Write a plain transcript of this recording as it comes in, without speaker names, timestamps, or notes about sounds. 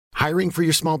Hiring for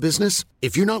your small business?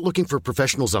 If you're not looking for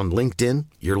professionals on LinkedIn,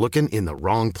 you're looking in the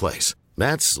wrong place.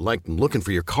 That's like looking for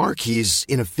your car keys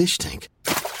in a fish tank.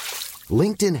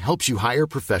 LinkedIn helps you hire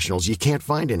professionals you can't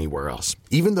find anywhere else,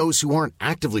 even those who aren't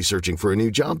actively searching for a new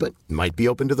job but might be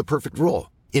open to the perfect role.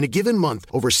 In a given month,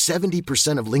 over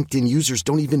 70% of LinkedIn users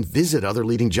don't even visit other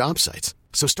leading job sites.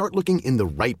 So start looking in the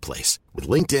right place. With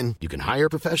LinkedIn, you can hire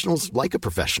professionals like a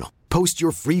professional. Post your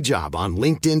free job on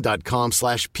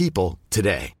linkedin.com/people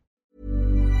today.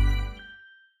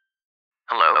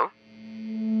 Hello?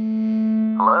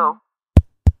 Hello?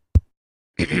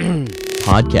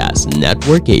 Podcast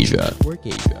Network Asia. One,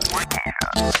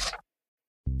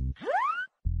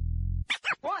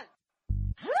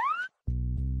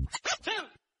 two,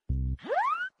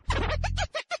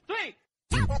 three.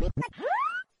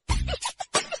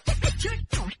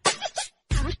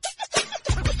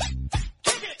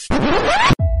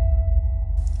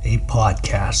 A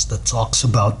podcast that talks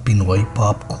about Pinoy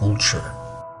pop culture,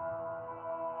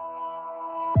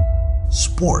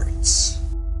 sports,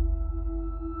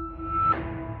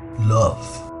 love,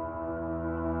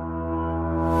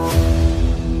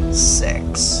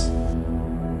 sex,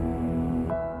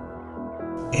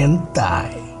 and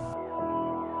Thai.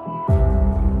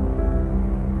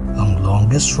 Ang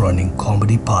longest running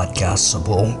comedy podcast sa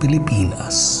buong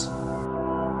Pilipinas.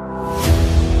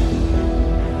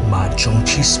 Machong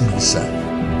Chismisan.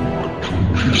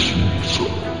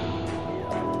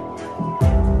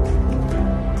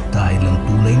 Dahil ang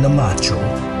tunay na macho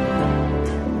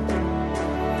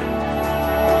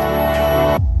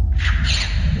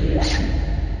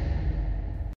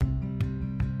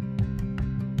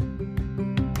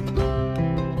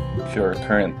If you're a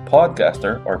current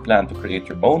podcaster or plan to create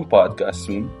your own podcast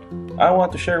soon, I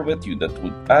want to share with you the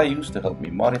tool I use to help me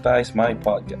monetize my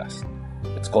podcast.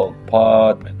 It's called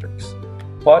Podmetrics.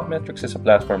 Podmetrics is a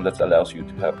platform that allows you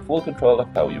to have full control of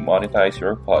how you monetize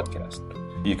your podcast.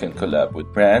 You can collab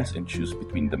with brands and choose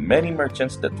between the many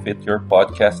merchants that fit your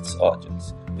podcast's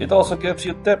audience. It also gives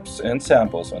you tips and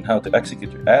samples on how to execute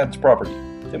your ads properly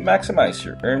to maximize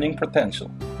your earning potential.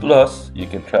 Plus, you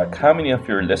can track how many of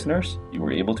your listeners you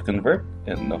were able to convert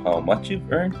and know how much you've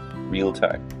earned real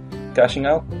time. Cashing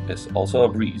out is also a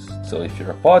breeze. So if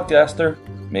you're a podcaster,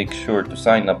 make sure to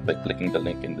sign up by clicking the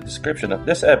link in the description of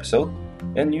this episode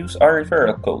and use our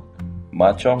referral code,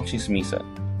 Machong Chismisan,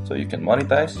 so you can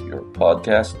monetize your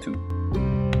podcast too.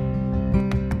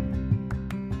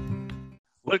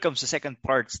 Welcome sa second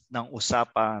part ng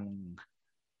Usapang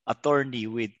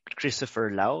Attorney with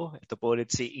Christopher Lau. Ito po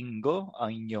ulit si Ingo,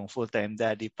 ang inyong full-time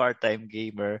daddy, part-time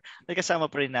gamer.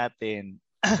 Nagkasama pa rin natin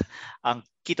ang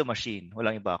Kito Machine.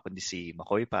 Walang iba kundi si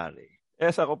Makoy Pare.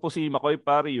 Yes, ako po si Makoy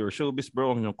Pare, your showbiz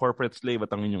bro, ang inyong corporate slave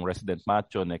at ang inyong resident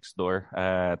macho next door.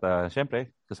 At syempre,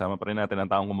 kasama pa rin natin ang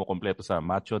taong kumukumpleto sa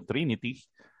Macho Trinity,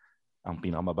 ang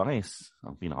pinakamabangis,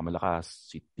 ang pinakamalakas,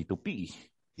 si Tito P.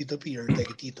 Tito P or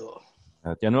Tega Tito.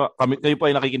 At yan, kayo po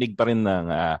ay nakikinig pa rin ng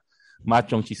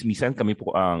Machong Chismisan. Kami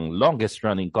po ang longest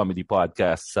running comedy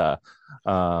podcast sa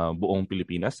buong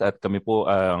Pilipinas. At kami po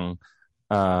ang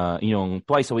inyong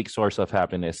twice a week source of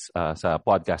happiness sa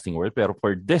podcasting world. Pero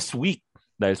for this week,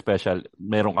 dahil special,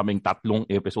 meron kaming 3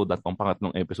 episode at ang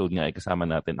pangatlong episode nga ay kasama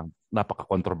natin ang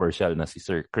napaka-controversial na si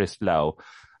Sir Chris Lau.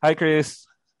 Hi, Chris!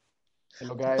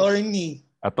 Hello, guys.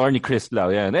 Attorney Chris Lau.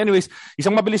 Yan. Anyways,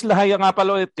 isang mabilis lahaya nga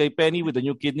pala ulit kay Penny with the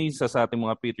new kidney sa ating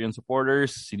mga Patreon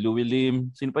supporters, si Louie Lim.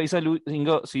 Sino pa isa?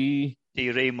 Ingo, si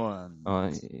Raymond.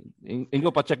 Ingo,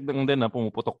 pa-check lang din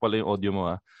pumuputok pala yung audio mo.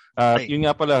 Yun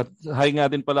nga pala, hi nga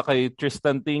din pala kay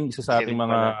Tristan Ting, isa sa ating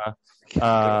mga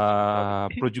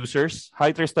producers.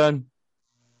 Hi, Tristan.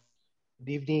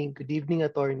 Good evening,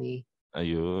 attorney.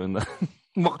 Ayun.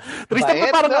 Tristan,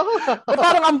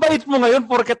 parang ang bait mo ngayon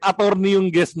porket attorney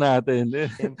yung guest natin.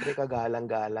 Siyempre,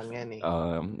 kagalang-galang yan eh.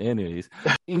 Anyways.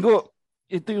 Ingo,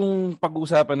 ito yung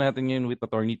pag-uusapan natin ngayon with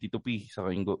attorney Tito P.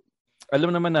 Saka Ingo.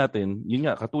 Alam naman natin, yun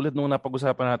nga, katulad nung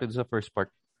napag-usapan natin sa first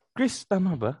part. Chris,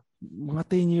 tama ba? Mga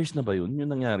 10 years na ba yun? Yung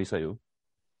nangyari sa'yo?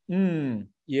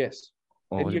 Yes.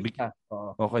 Okay.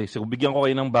 Okay, so bigyan ko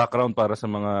kayo ng background para sa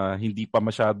mga hindi pa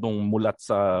masyadong mulat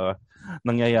sa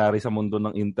nangyayari sa mundo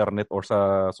ng internet or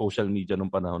sa social media nung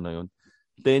panahon na yun.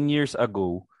 10 years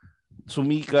ago,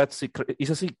 sumikat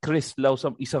isa si Chris Lau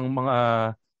sa isang mga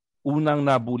unang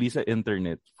nabully sa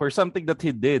internet for something that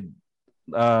he did.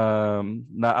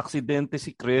 Na aksidente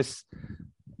si Chris.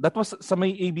 That was sa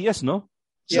may ABS, no?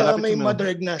 Sa may Mother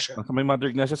Ignacia. Sa may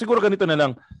Mother Ignacia. Siguro ganito na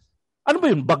lang. Ano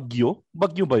ba yun? Bagyo?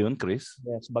 Bagyo ba yun, Chris?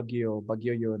 Yes, bagyo.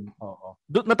 Bagyo yun. Oo.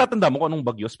 Natatanda mo kung anong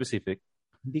bagyo specific?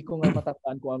 Hindi ko nga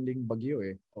matatandaan kung anong bagyo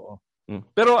eh. Oo.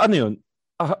 Pero ano yun?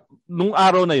 nung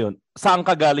araw na yon, saan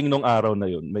ka galing nung araw na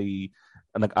yon? May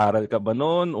nag-aral ka ba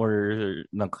noon or Ano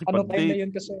time na nakikipag-date?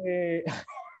 yun kasi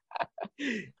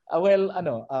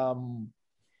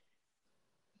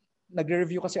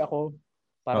nagre-review kasi ako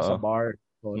para sa Oo. bar.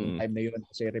 So, Mm. time na yun.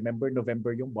 Kasi remember,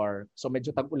 November yung bar. So, medyo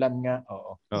tag-ulan nga.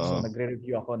 Oo. So, Oo.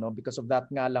 nagre-review ako, no? Because of that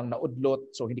nga lang, naudlot.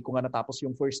 So, hindi ko nga natapos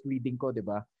yung first reading ko, di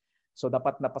ba? So,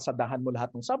 dapat napasadahan mo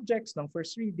lahat ng subjects ng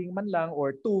first reading man lang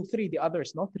or 2, 3, the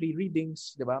others, no? 3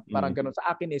 readings, di ba? Parang ganun.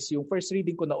 Sa akin is, yung first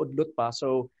reading ko naudlot pa.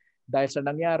 So, dahil sa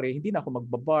nangyari, hindi na ako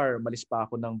magbabar. Malis pa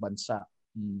ako ng bansa.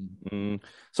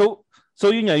 So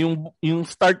yun nga, yung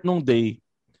start nung day,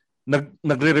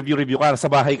 nagre-review ka,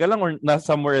 sa bahay ka lang or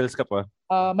somewhere else ka pa?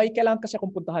 May kailangan kasi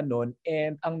akong puntahan noon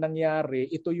and ang nangyari,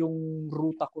 ito yung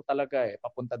ruta ko talaga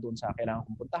papunta doon sa kailangan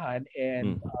kong puntahan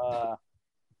and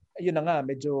yun na nga,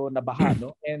 medyo nabaha,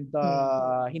 no? And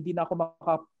hindi na ako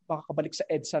makakabalik sa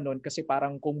EDSA noon kasi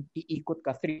parang kung iikot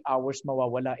ka 3 hours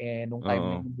mawawala nung time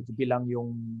na yun, bilang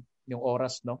yung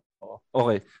oras, no? Oo.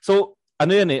 Okay. So,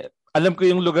 ano yan alam ko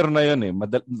yung lugar na yun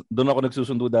doon ako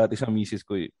nagsusundo dati sa misis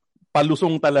ko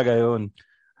Palusong talaga yun.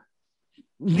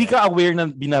 Hindi ka aware na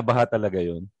binabaha talaga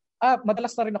yun?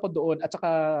 Madalas na rin ako doon at saka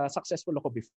successful ako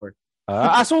before.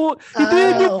 So, hindi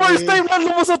yun yung first time na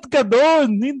lumusot ka doon.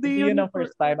 Hindi yun ang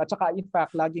first time. At saka, in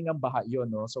fact, laging ang baha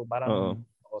yun, no? So, parang,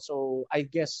 so, I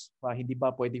guess, hindi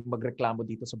ba pwedeng magreklamo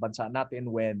dito sa bansa natin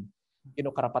when,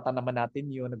 karapatan naman natin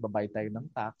yun, nagbabayad tayo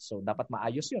ng tax. So, dapat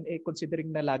maayos yun.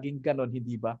 Considering na laging ganon,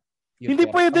 hindi ba? Hindi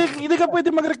ka pwede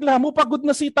magreklamo. Pagod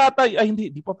na si tatay. Ay,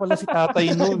 hindi pa pala si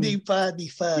tatay noon. Di pa.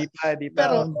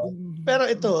 Pero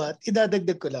ito,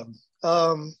 idadagdag ko lang.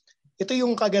 Ito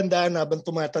yung kagandahan habang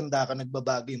tumatanda ka,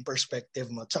 nagbabago yung perspective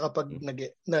mo. Tsaka pag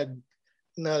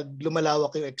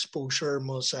naglumalawak yung exposure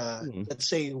mo sa, let's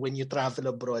say, when you travel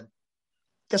abroad.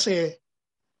 Kasi,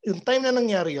 yung time na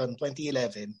nangyari yon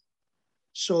 2011,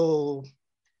 so,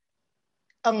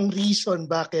 ang reason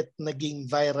bakit naging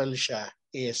viral siya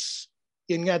is,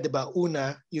 yun nga, di ba,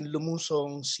 una, yung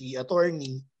lumusong si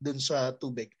attorney dun sa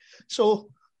tubig. So,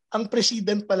 ang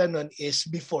president pala nun is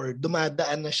before,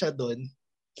 dumadaan na siya dun,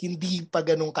 hindi pa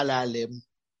ganun kalalim.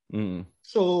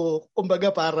 So,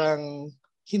 kumbaga parang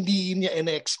hindi niya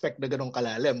ina-expect na ganun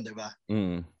kalalim, di ba?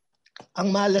 Ang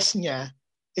malas niya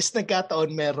is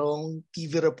nagkataon merong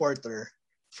TV reporter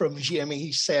from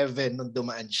GMA7 nung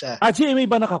dumaan siya. GMA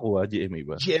ba nakakuha? GMA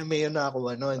ba? GMA yung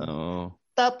nakakuha nun.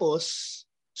 Tapos,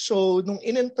 so, nung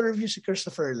in-interview si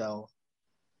Christopher Lau,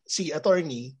 si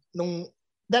attorney,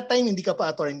 that time hindi ka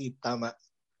pa attorney, tama?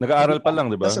 Nag-aaral pa lang,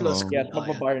 di ba? Yeah,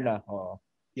 magbabar na.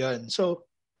 Yun. So,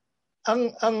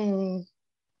 ang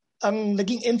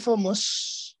naging infamous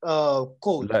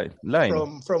quote line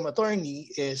from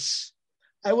attorney is,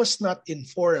 I was not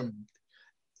informed.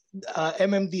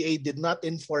 MMDA did not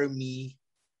inform me.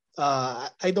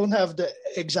 I don't have the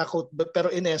exact quote,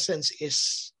 pero in essence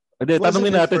is, hindi,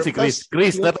 tanungin natin si Chris.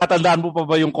 Chris, natatandaan mo pa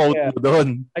ba yung quote mo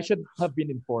doon? I should have been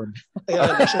informed.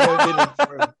 I should have been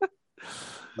informed.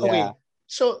 Okay.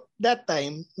 So, that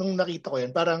time, nung nakita ko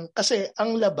yan, parang, kasi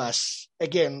ang labas,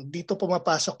 again, dito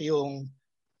pumapasok yung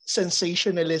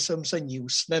sensationalism sa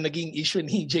news na naging issue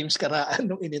ni James Caraan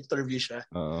nung in-interview siya.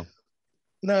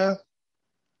 Na,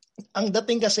 ang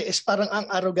dating kasi is parang ang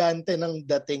arrogante ng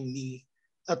dating ni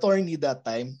attorney that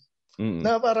time.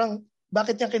 Na parang,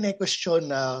 bakit niya kine-question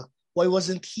na why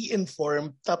wasn't he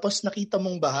informed tapos nakita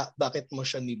mong baha, bakit mo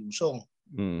siya nilusong?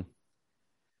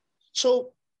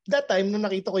 So, that time, nung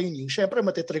nakita ko yung news, syempre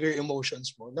matitrigger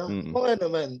emotions mo. Na,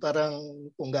 naman, parang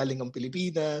kung galing ang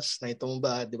Pilipinas, nakita mo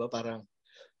ba, di ba, parang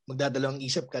magdadalawang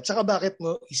isip ka. Tsaka bakit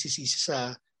mo isisisi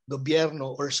sa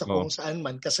gobyerno or sa kung saan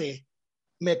man kasi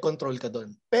may control ka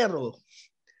doon. Pero,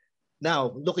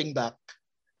 now, looking back,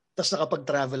 tapos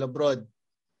nakapag-travel abroad,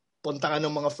 punta ka ng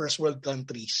mga first world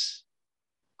countries.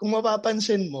 Kung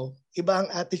mapapansin mo, iba ang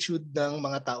attitude ng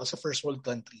mga tao sa first world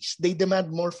countries. They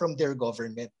demand more from their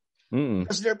government.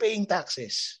 Because they're paying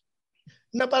taxes.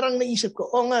 Na parang naisip ko,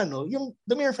 yung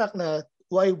the mere fact na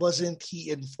why wasn't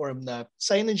he informed na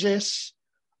signages,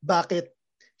 bakit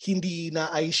hindi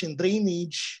naayos yung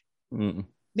drainage,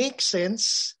 makes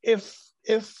sense if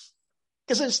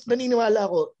kasi naniniwala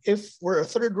ako, if we're a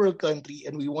third world country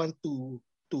and we want to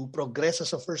progress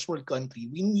as a first world country,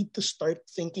 we need to start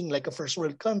thinking like a first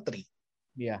world country.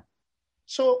 Yeah.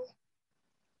 So,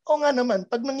 nga naman,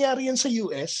 pag nangyari yan sa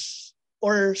US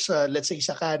or sa, let's say,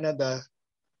 sa Canada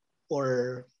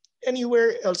or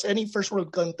anywhere else, any first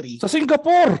world country. Sa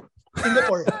Singapore!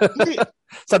 Hindi.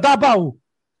 Sa Davao!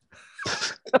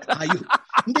 Hayop.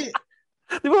 Hindi.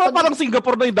 Di ba parang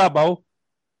Singapore na yung Davao?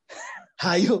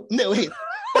 Hayop. Hindi, wait.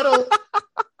 Pero,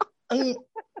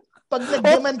 pag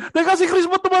nag-demand... Teka, si Chris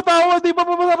mo tumatawa. Di ba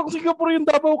pamasarap Singapore yung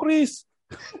Davao, Chris?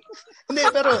 Hindi,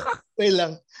 pero, wait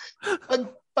lang.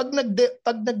 Pag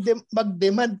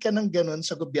mag-demand ka ng ganun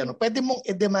sa gobyerno, pwede mong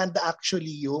i-demanda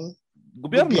actually yung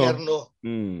gobyerno.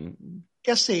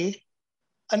 Kasi,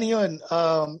 ano yun,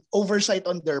 oversight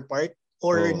on their part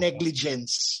or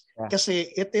negligence. Yeah. Kasi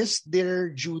it is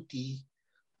their duty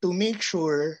to make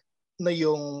sure na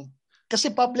yung kasi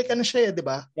public ano siya, di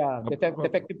ba? Yeah,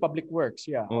 defective public works,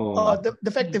 yeah.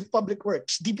 Defective public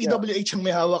works. DPWH ang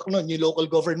may hawak nun, yung local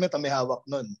government ang may hawak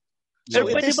nun. So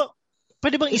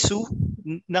pwede bang issue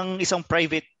ng isang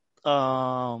private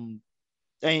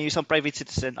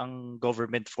citizen ang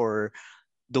government for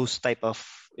those type of,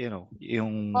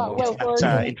 yung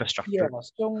sa infrastructure?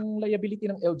 Yes, yung liability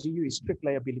ng LGU is strict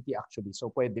liability actually. So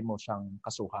pwede mo siyang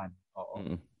kasuhan.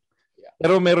 Oo. Yeah.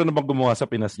 Pero meron na bang gumawa sa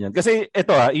Pinas niyan? Kasi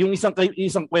ito yung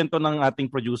isang kwento ng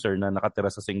ating producer na nakatira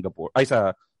sa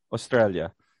sa Australia.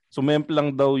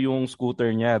 Sumemplang daw yung scooter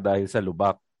niya dahil sa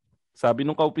lubak. Sabi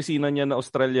nung kaopisina niya na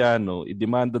Australiano,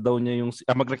 idemanda daw niya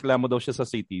magreklamo daw siya sa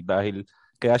city dahil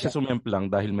kaya siya sumemplang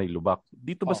dahil may lubak.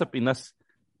 Dito ba sa Pinas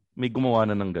may gumawa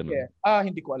na ng ganun? Yeah.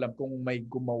 Hindi ko alam kung may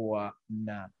gumawa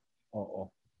na.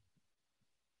 Oo.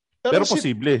 Pero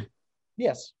posible.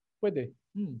 Yes, pwede.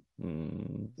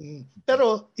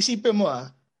 Pero isipin mo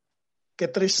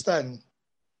kay Tristan,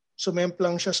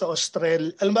 sumemplang siya sa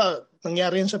Australia. Alam ba,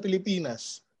 nangyari yun sa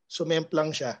Pilipinas.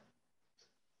 Sumemplang siya.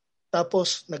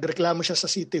 Tapos, nagreklamo siya sa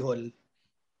City Hall.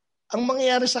 Ang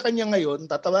mangyayari sa kanya ngayon,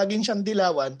 tatawagin siyang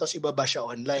dilawan, tapos ibaba siya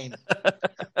online.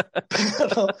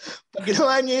 Pero, pag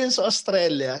ginawa niya yun sa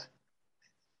Australia,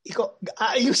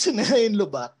 aayusin nila yung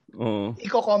lubak.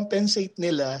 Iko-compensate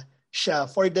nila siya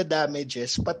for the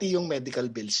damages, pati yung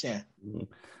medical bills niya.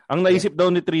 Ang naisip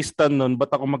daw ni Tristan nun,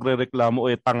 ba't ako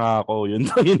magrereklamo? Tanga ako. Yun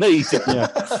yung naisip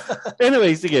niya.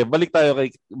 Anyway, sige, balik tayo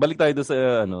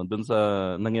doon sa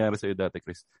nangyari sa iyo dati,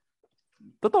 Chris.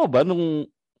 Totoo ba nung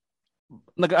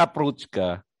nag-approach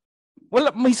ka,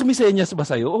 may sumisenyas ba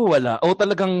sa'yo? O wala? O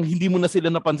talagang hindi mo na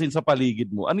sila napansin sa paligid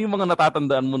mo? Ano yung mga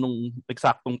natatandaan mo nung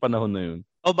eksaktong panahon na yun?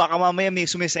 O baka mamaya may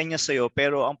sumisenyas sa'yo,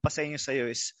 pero ang pasenyas sa'yo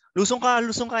is, lusong ka,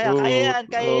 kaya yan.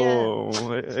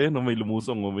 Ayun, may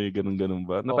lumusong, may ganun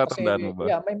ba? Natatandaan mo ba?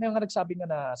 Yeah, may mga nagsabi nga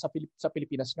na sa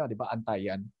Pilipinas nga, di ba, antay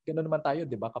yan. Ganun naman tayo,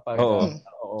 di ba? Kapag,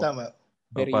 tama.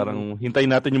 Parang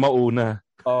hintayin natin yung mauna.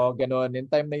 Ganun. In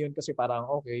time na yun kasi parang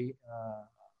okay,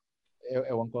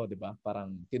 ewan ko, 'di ba?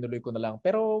 Parang tinuloy ko na lang.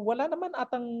 Pero wala naman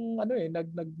atang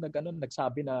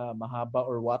nagsabi na mahaba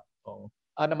or what.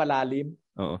 Na malalim.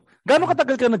 Oo. Gaano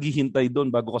katagal ka naghihintay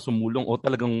doon bago ka sumulong o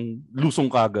talagang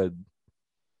lusong kagad?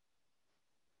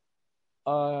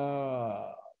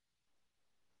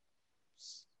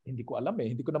 Hindi ko alam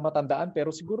Hindi ko na matandaan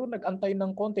pero siguro nag-antay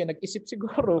ng konti, nag-isip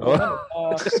siguro.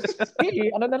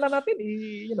 Ano na lang natin,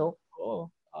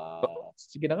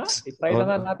 sige na nga, i-try na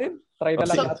nga natin. Try na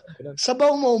lang natin.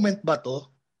 Sabaw moment ba to?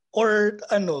 Or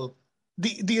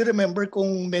do you remember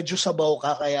kung medyo sabaw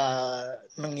ka kaya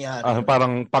nangyari?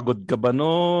 Parang pagod ka ba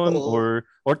noon?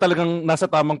 Or talagang nasa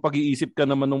tamang pag-iisip ka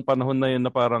naman nung panahon na yun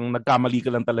na parang nagkamali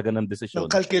ka lang talaga ng desisyon?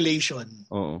 Ng calculation.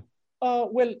 Oo.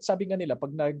 Well, sabi nga nila, pag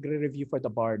nagre-review for the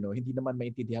bar, hindi naman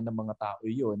maintindihan ng mga tao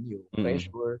yung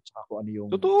pressure, tsaka kung ano yung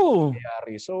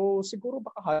nangyayari. So, siguro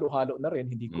baka halo-halo na rin,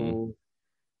 hindi ko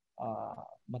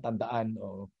matandaan.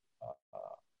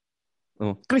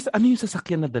 Chris, ano yung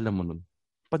sasakyan na dala mo nun?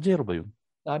 Pajero ba yun?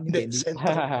 Hindi.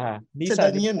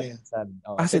 Nissan yun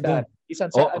sedan. Nissan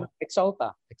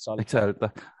Exalta.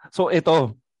 So,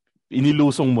 ito,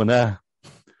 inilusong mo na.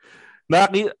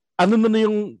 Ano na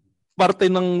yung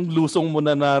parte ng lusong mo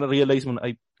na na-realize mo na,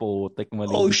 ay, potek, mali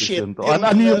decision to.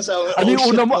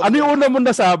 Ano yung una mo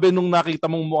nasabi nung nakita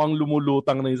mong mukhang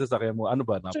lumulutang na yung sasakyan mo? Ano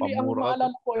ba? Actually, ang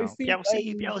maalala ko, I think...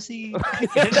 Piausi.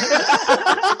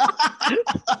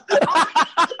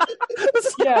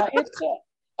 Yeah,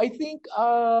 I think,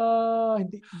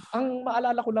 ang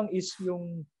maalala ko lang is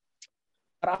yung,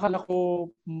 para akala ko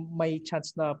may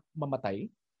chance na mamatay.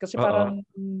 Kasi parang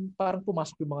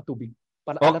pumasok yung mga tubig.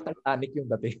 Parang Titanic yung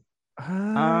dati.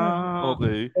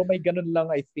 Okay. So may ganun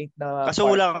lang, I think na... Kaso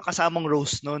wala kang kasamang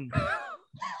Rose nun.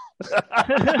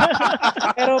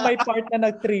 Pero may part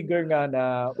na nag-trigger nga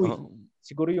na,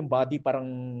 siguro yung body parang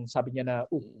sabi niya na,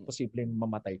 posibleng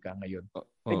mamatay ka ngayon.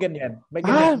 May ganyan.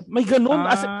 May ganun.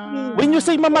 When you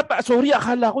say mamatay, sorry,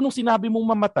 akala ko nung sinabi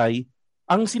mong mamatay,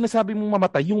 ang sinasabi mong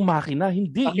mamatay, yung makina,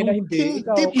 hindi. Hindi.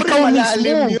 Ikaw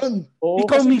mismo. Yun.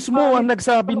 Ikaw mismo ang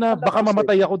nagsabi na baka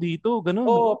mamatay ako dito.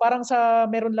 Ganun. Parang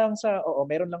meron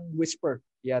lang whisper.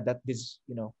 Yeah, that is,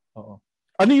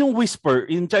 Ano yung whisper?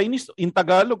 In Chinese, in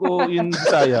Tagalog o in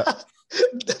Bisaya?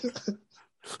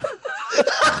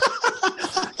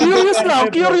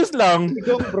 Curious lang.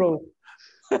 Digong, bro.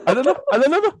 Ano na?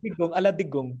 Digong,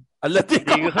 aladigong.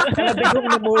 Aladigong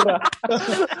na mura.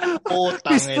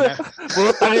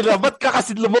 Putang ina. Ba't ka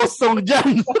kasi lumusong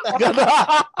dyan?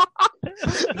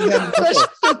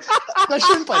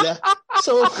 Question pala.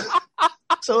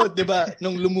 So, di ba,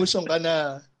 nung lumusong ka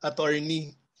na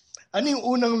attorney, ano yung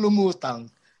unang lumutang?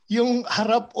 Yung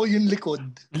harap o yung likod?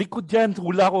 Likod yan.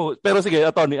 Hula ko. Pero sige,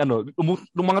 attorney,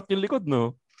 lumangat yung likod,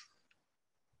 no?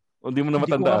 O hindi mo na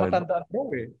matandaan? Hindi ko na matandaan,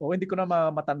 bro eh. O hindi ko na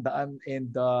matandaan.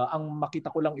 And ang makita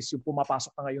ko lang is yung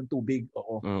pumapasok na ngayon tubig.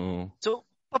 Oo. So,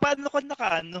 paano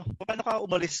ka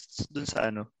umalis dun sa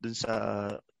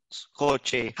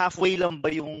kotse? Halfway lang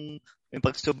ba yung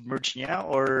pag-submerge niya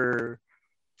or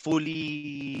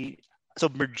fully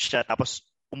submerged siya tapos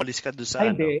umalis ka dun sa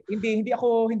Hindi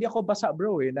ako basa,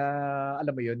 bro eh, na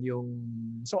alam mo yun, yung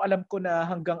so alam ko na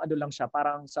hanggang lang siya,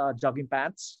 parang sa jogging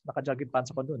pants, naka-jogging pants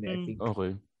ako dun eh, I think.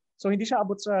 Okay. So hindi siya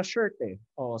abot sa shirt eh.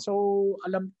 So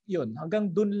alam yun,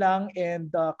 hanggang dun lang and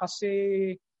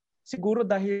kasi siguro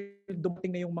dahil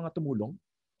dumating na yung mga tumulong.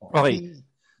 Okay.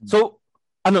 So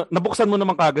nabuksan mo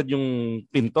naman kagad yung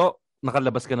pinto?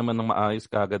 Nakalabas ka naman ng maayos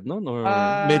kagad noon or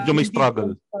medyo may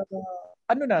struggle?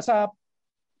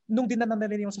 Nung dinanan na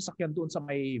nila yung sasakyan doon sa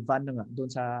may van na nga, doon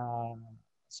sa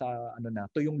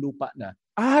tuyong lupa na.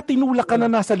 Tinulak ka na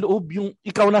nasa loob,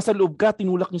 ikaw nasa loob ka,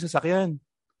 tinulak yung sasakyan.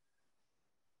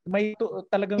 May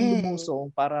talagang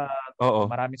lumusong para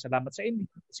maraming salamat sa inyo.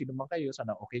 Sino man kayo,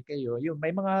 sana okay kayo. Yun,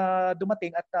 may mga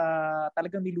dumating at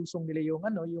talagang nilusong nila yung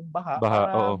baha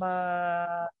para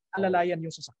maalalayan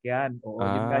yung sasakyan.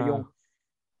 Yun nga yung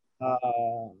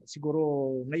siguro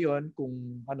ngayon kung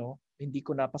hindi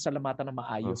ko na pasalamatan na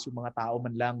maayos yung mga tao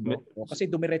man lang, no? Kasi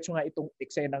dumiretso nga itong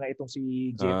eksena nga itong si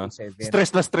GMA7.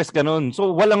 Stress ka nun.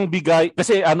 So walang bigay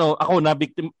kasi ako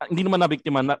hindi naman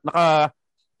nabiktima,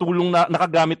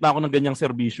 nakagamit na ako ng ganyang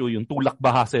serbisyo, yung tulak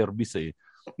baha service eh.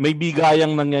 May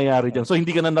bigayang nangyayari diyan. So hindi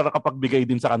ka na nakapagbigay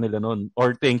din sa kanila noon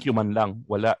or thank you man lang.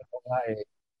 Wala.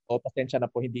 Pasensya na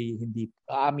po, hindi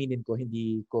aaminin ko,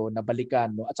 hindi ko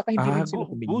nabalikan, no. At saka hindi rin sila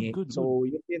humingi. Good. So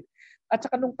yun din. At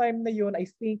saka nung time na yun, I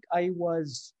think I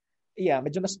was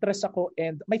medyo na-stress ako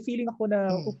and may feeling ako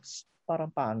na oops, parang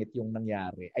pangit yung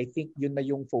nangyari. I think yun na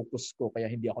yung focus ko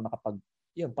kaya hindi ako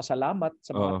pasalamat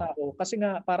sa mga tao kasi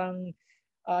nga parang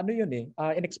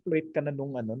in-exploit ka na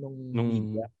nung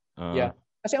media. Yeah.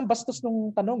 Kasi ang bastos nung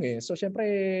tanong eh. So syempre,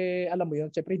 alam mo yun,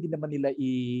 syempre hindi naman nila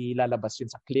ilalabas yun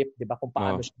sa clip, 'di ba? Kung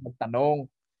paano siya magtanong.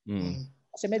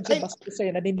 Kasi medyo bastos eh,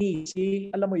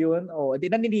 naninisi, alam mo yun? Di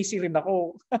naninisi rin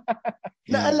ako.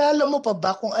 Naalala mo pa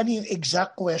ba kung ano yung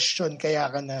exact question kaya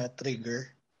ka na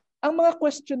trigger? Ang mga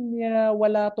question niya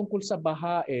wala tungkol sa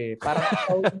baha eh. Parang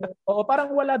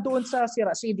parang wala doon sa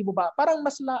sira. Hindi mo ba? Parang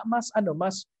mas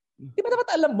di ba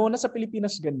dapat alam mo na sa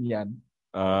Pilipinas ganyan?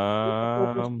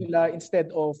 Focus nila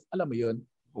instead of, alam mo yun?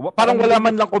 Parang wala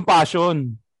man lang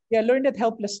compassion. Yeah, learned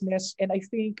helplessness. And I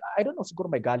think, I don't know,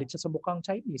 siguro may galit siya sa mukhang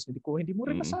Chinese. Hindi mo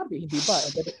rin masabi, hindi ba?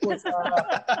 And then of course,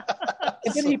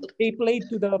 and then they played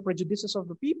to the prejudices of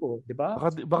the people, di ba?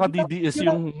 Baka DDS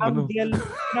yung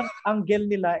angle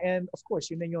nila. And of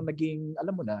course, yun na yung naging,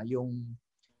 alam mo na, yung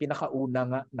pinakauna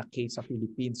nga na case sa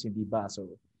Philippines, hindi ba? So,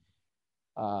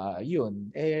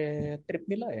 yun, trip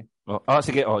nila eh.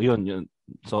 Sige, yun.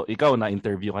 So, ikaw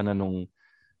na-interview ka na nung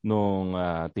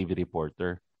TV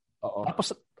reporter. Oo.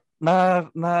 Tapos,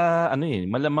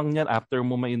 malamang yan after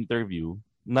mo ma-interview,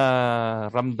 na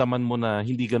ramdaman mo na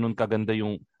hindi ganun kaganda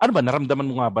yung, naramdaman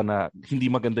mo nga ba na hindi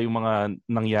maganda yung mga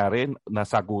nangyari, na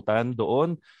sagutan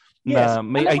doon? Yes, na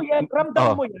may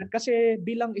ramdaman mo yan kasi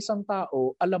bilang isang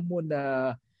tao, alam mo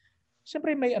na,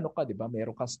 siyempre may ka, di ba?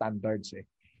 Meron kang standards eh.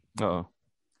 Oo.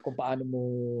 Kung paano mo,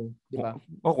 di ba?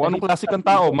 Kung anong klase kang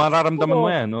tao, mararamdaman mo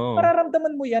yan.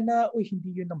 Mararamdaman mo yan na,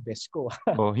 hindi yun ang best ko.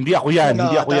 Hindi ako yan,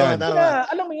 hindi ako yan.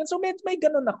 Alam mo yan, so may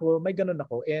ganun ako.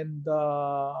 And,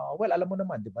 alam mo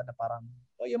naman, di ba, na parang,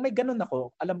 may ganun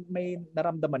ako. May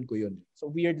naramdaman ko yun.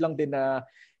 So weird lang din na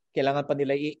kailangan pa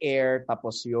nila i-air,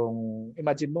 tapos yung,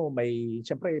 imagine mo,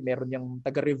 siyempre, meron yung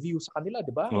taga-review sa kanila, di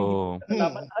ba?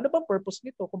 Ano bang purpose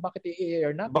nito kung bakit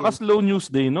i-air natin? Baka slow news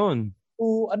day nun.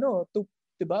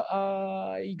 Diba?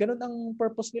 Ganun ang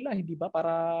purpose nila, hindi ba?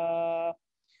 Para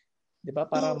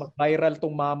mag-viral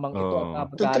tong mamang ito.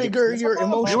 To trigger your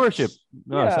emotions. Viewership.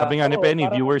 Sabi nga ni Penny,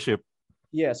 viewership.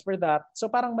 Yes, for that. So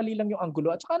parang mali lang yung anggulo.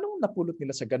 At saka anong napulot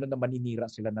nila sa ganun na maninira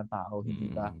sila ng tao,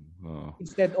 hindi ba?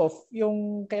 Instead of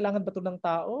yung kailangan ba ito ng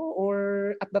tao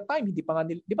or at the time, hindi pa nga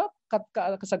nila, di ba?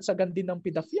 Kasagsagan din ng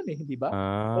PDAF yan eh, hindi ba?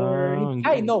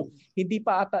 Hindi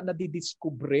pa ata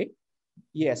nadidiskubre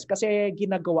Yes, kasi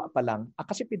ginagawa pa lang.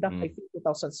 Kasi PDAC, I think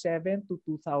 2007 to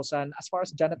 2000, as far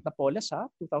as Janet Napoles,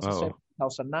 2007,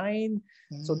 2009.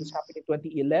 So this happened in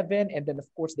 2011. And then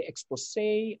of course, the expose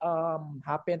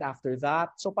happened after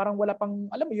that. So parang wala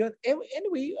pang, alam mo yun.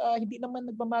 Anyway, hindi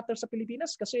naman nagmamatter sa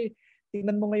Pilipinas kasi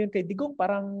tingnan mo ngayon kay Digong,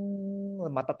 parang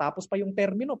matatapos pa yung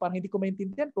termino. Parang hindi ko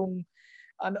maintindihan kung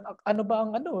ano ba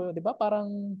ang di ba? Parang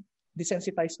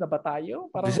desensitized na ba tayo?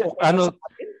 Parang okay sa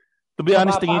atin? To be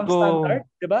honest, tingin ko standard,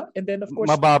 diba? And then of course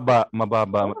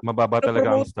mababa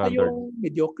talaga ang standard. Yung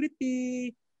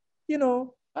mediocrity,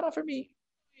 para for me,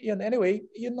 yun anyway,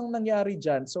 yun ang nangyari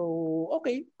diyan. So,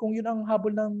 okay, kung yun ang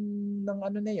habol ng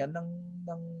ano na yan,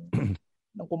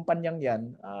 ng kumpanyang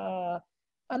yan,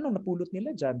 napulot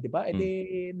nila diyan, 'di ba?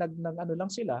 Nag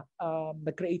lang sila,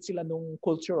 nag-create sila nung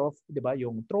culture of, 'di ba,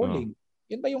 yung trolling.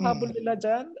 Yun ba yung habol nila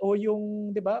diyan o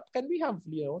yung, 'di ba? Can we have,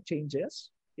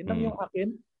 changes? Yun lang yung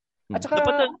akin. At saka,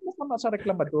 masama sa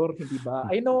reklamador, hindi ba?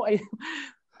 I know, I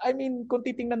mean, kung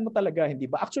titingnan mo talaga, hindi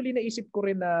ba? Actually, naisip ko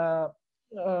rin na,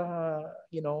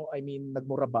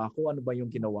 nagmura ba ako? Ano ba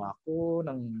yung ginawa ko?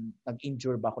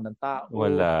 Nag-injure ba ako ng tao?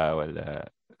 Wala.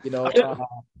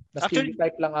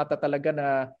 Na-stereotype lang ata talaga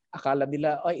na akala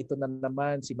nila, ay, ito na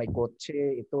naman, si May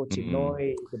Kotse, ito,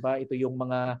 Chinoy, diba? Ito yung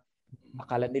mga,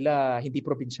 akala nila, hindi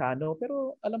probinsyano.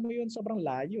 Pero, alam mo yun, sobrang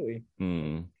layo eh.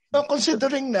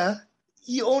 Considering na,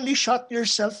 you only shot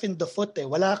yourself in the foot eh.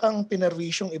 Wala kang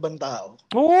pinerwisyong ibang tao.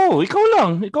 Oo, ikaw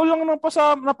lang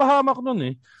napahamak nun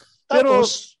eh.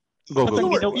 Tapos, go.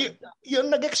 Yung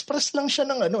nag-express lang siya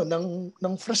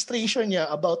ng frustration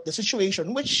niya about the situation,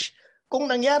 which, kung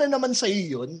nangyari naman sa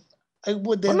iyo yun, I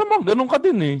wouldn't... Alam mo, ganun ka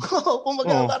din eh.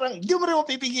 Parang, di mo rin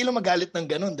mapipigilan magalit ng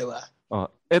ganun, di ba?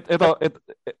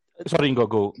 Sorry,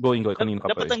 go, kanina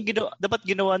ka pa Dapat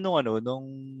ginawa nung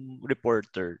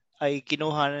reporter ay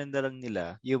kinuhanan na lang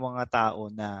nila yung mga tao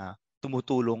na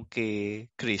tumutulong kay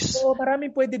Chris. Oo,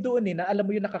 maraming pwede doon na alam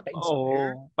mo yung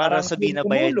nakaka-inspire. Oo, para sabihin na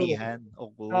bayanihan.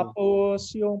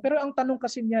 Tapos pero ang tanong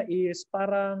kasi niya is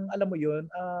parang alam mo yun,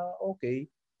 okay,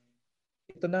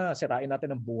 ito na, sirain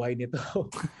natin ang buhay nito.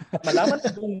 Malaman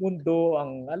sa buong mundo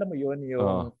ang alam mo yun,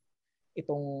 yung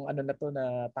itong na to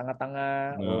na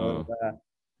tanga-tanga o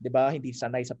 'di ba, hindi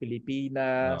sanay sa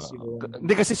Pilipinas.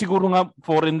 Hindi kasi siguro nga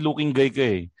foreign looking guy ka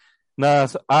eh. Na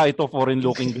ito foreign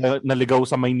looking guy, naligaw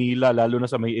sa Maynila, lalo na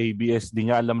sa may ABS, di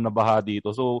niya alam na baha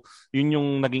dito. So, yun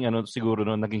yung naging siguro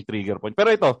naging trigger point.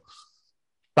 Pero ito,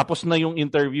 tapos na yung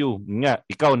interview. Nga,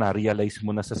 ikaw na-realize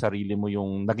mo na sa sarili mo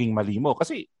yung naging mali mo.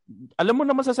 Kasi alam mo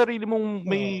naman sa sarili mong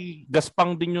may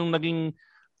gaspang din yung naging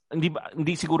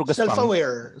hindi siguro gaspang.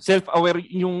 Self-aware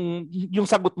yung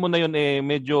sagot mo na yun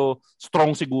medyo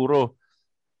strong siguro.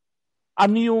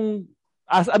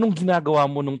 Anong ginagawa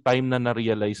mo nung time na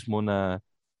na-realize mo na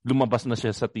lumabas na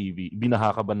siya sa TV?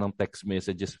 Binaha ka ba ng text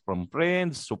messages from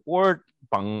friends, support,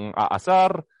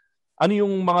 pang-aasar? Ano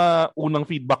yung mga unang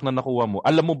feedback na nakuha mo?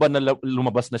 Alam mo ba na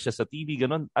lumabas na siya sa TV?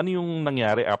 Ganon? Ano yung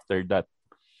nangyari after that?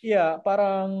 Yeah,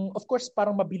 parang of course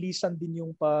parang mabilisan din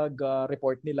yung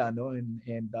pag-report nila and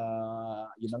yun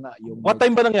na nga yung What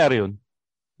time ba nangyari yun?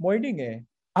 Morning eh.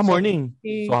 Morning.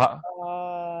 So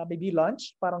maybe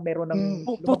lunch, parang meron ng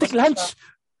putik lunch.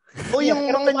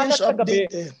 Yung mga news update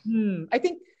eh.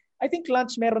 I think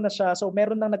lunch meron na siya. So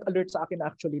meron nang nag-alert sa akin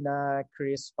actually na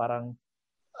Chris, parang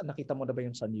nakita mo na ba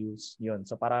yung sa news? Yun.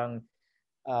 So parang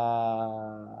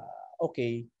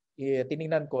okay,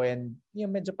 tiningnan ko and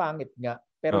yung medyo pangit nga.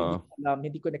 Pero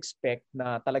hindi ko na-expect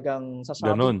na talagang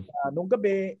sasabi nung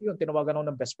gabi, yun, tinawagan ako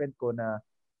ng best friend ko na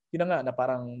yun na nga, na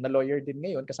parang na-lawyer din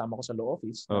ngayon, kasama ko sa law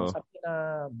office. Sabi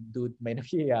na, dude, may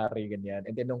nangyayari, ganyan.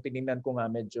 And then nung tinignan ko nga,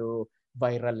 medyo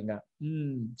viral nga.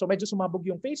 So medyo sumabog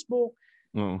yung Facebook.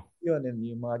 Yun,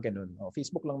 yung mga ganun.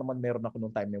 Facebook lang naman meron ako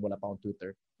nung time na wala pa akong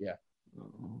Twitter. Yeah.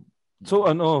 So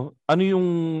ano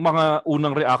yung mga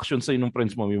unang reaction sa inong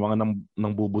friends mo? May mga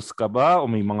nang bubus ka ba o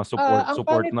may mga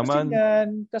support naman?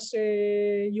 Kasi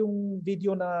yung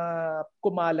video na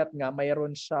kumalat nga,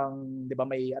 mayroon siyang, 'di ba,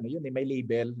 may may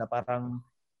label na parang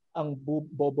ang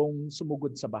bobong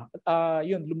sumugod sa baha.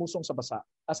 Lumusong sa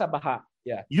sa baha.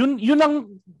 Yeah. Yun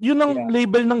ang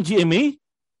label ng GMA?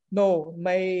 No,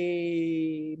 may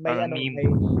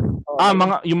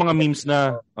yung mga memes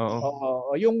na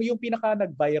yung pinaka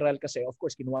nag-viral kasi of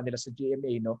course kinuha nila sa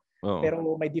GMA pero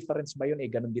may difference ba yun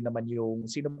ganun din naman yung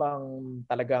sino bang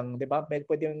talagang 'di ba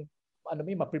pwedeng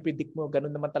mapipredict mo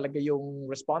ganun naman talaga yung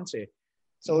response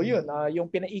so yun yung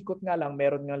pinaikot nga lang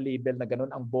meron nga label na ganun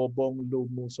ang bobong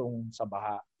lumusong sa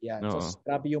baha yan so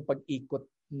grabe yung pag-ikot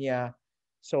niya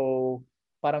so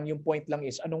parang yung point lang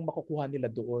is anong makukuha nila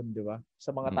doon, di ba? Sa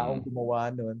mga taong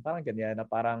gumawa noon. Parang ganyan na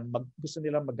parang gusto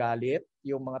nilang magalit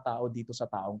yung mga tao dito sa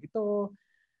taong ito.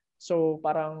 So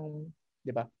parang, di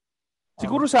ba?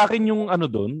 Siguro sa akin yung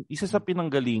doon, isa sa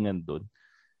pinanggalingan doon.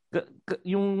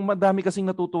 Yung madami kasing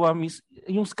natutuwa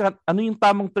yung yung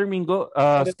tamang term Ingo,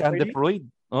 Scandefreud.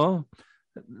 Oh.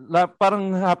 Parang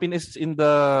happiness in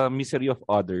the misery of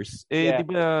others. Di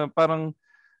ba parang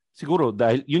siguro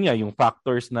dahil yun nga yung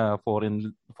factors na foreign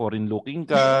looking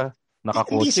ka,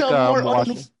 nakakotse ka,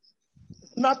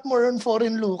 not more on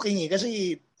foreign looking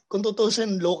kasi kung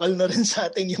tutusin local na rin sa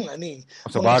atin yung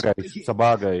sa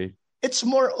bagay. It's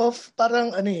more of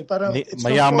parang parang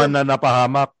mayaman na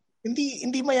napahamak.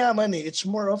 Hindi mayaman eh. It's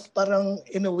more of parang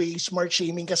in a way smart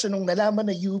shaming kasi nung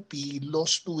nalaman na UP law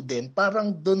student,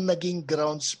 parang doon naging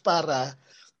grounds para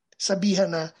sabihan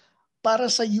na para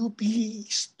sa UP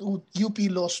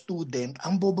law student,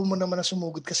 ang bobo mo naman na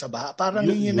sumugod ka sa baha. Parang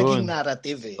yun yung naging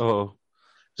narrative eh. Oo.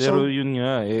 Pero yun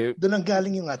nga eh. Doon ang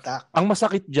galing yung attack. Ang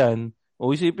masakit dyan,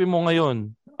 isipin mo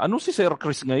ngayon, ano si Sir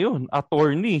Chris ngayon?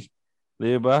 Attorney.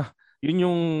 Diba?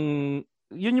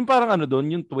 Yun yung parang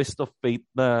doon, yung twist of fate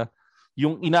na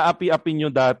yung inaapi-api nyo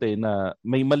dati na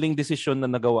may maling desisyon na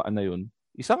nagawaan na yun.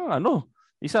 Isang ano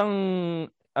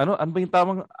ba yung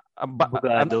tamang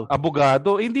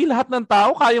abogado. Hindi lahat ng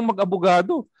tao kayang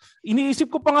mag-abogado. Iniisip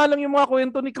ko pa nga lang yung mga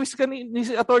kwento ni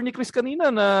Attorney Chris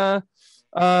kanina na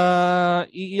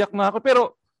iiyak na ako.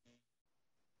 Pero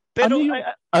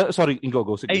sorry, Ingo,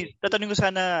 go. Sige. Tatanungin ko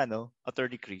sana,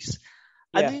 Attorney Chris.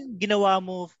 Ano yung ginawa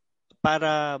mo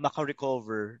para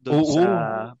maka-recover doon sa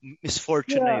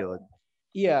misfortune na yun?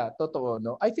 Yeah, totoo,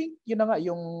 no. I think yun na nga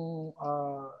yung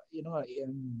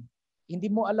hindi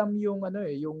mo alam yung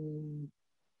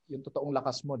yung totoong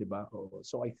lakas mo, 'di ba?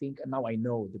 So I think now I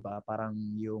know, 'di ba? Parang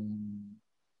yung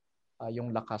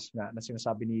lakas nga na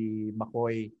sinasabi ni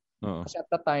McCoy. Kasi at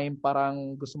that time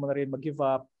parang gusto mo na rin mag-give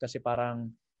up kasi parang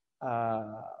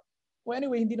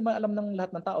anyway, hindi naman alam ng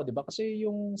lahat ng tao, 'di ba? Kasi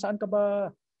yung saan ka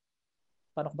ba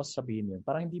paano ko ba sasabihin yun?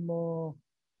 Parang hindi mo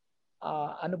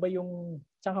ano ba yung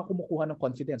saan ka kumukuha ng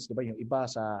confidence, 'di ba? Yung iba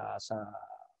sa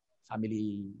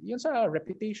family, yun sa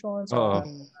reputation, sa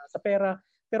pera.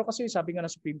 Pero kasi sabi nga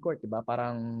ng Supreme Court, 'di ba?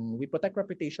 Parang we protect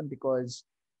reputation because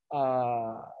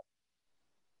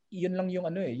yun lang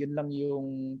yung yun lang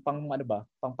yung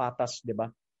pangpatas, 'di ba?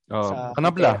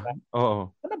 Kanabla.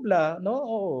 Kanabla, no?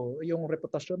 Oo, yung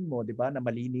reputasyon mo, 'di ba, na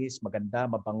malinis, maganda,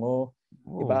 mabango,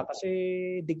 'di ba? Kasi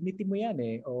dignity mo 'yan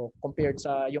eh. Compared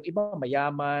sa yung iba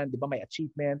mayaman, 'di ba, may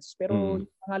achievements, pero yung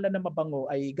pangalan na mabango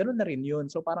ay ganoon na rin 'yun.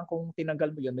 So parang kung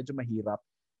tinanggal mo 'yun, medyo mahirap.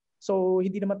 So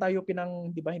hindi naman tayo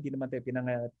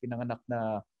pinanganak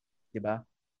na, 'di ba?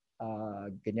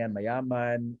 Ganyan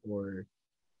mayaman or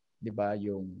 'di ba,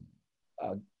 yung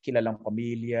kilalang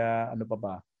pamilya, ano pa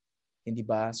ba? Hindi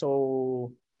ba? So,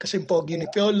 kasi pogi ni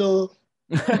Piolo.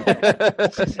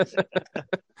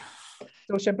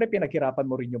 So, syempre, pinaghirapan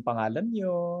mo rin yung pangalan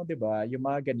nyo, di ba? Yung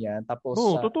mga ganyan. Tapos,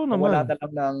 wala na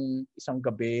lang ng isang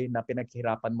gabi na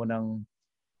pinaghirapan mo ng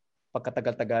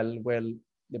pagkatagal-tagal. Well,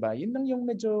 di ba? Yun lang yung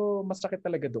medyo masakit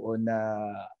talaga doon na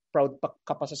proud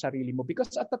ka pa sa sarili mo.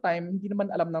 Because at the time, hindi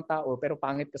naman alam ng tao, pero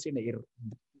pangit kasi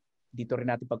dito rin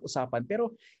natin pag-usapan.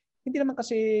 Pero, hindi naman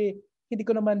kasi hindi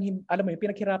ko naman, alam mo yung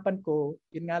pinaghirapan ko,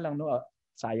 yun nga lang, no,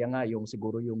 sayang nga yung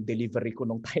siguro yung delivery ko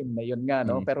nung time na yun nga,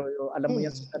 no, pero alam mo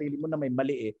yan sa sarili mo na may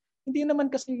mali eh. Hindi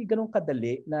naman kasi ganun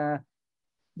kadali na,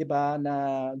 di ba,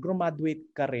 na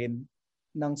graduate ka rin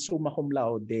ng summa cum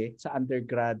laude sa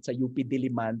undergrad sa UP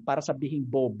Diliman para sabihing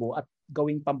bobo at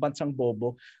gawing pambansang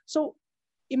bobo. So,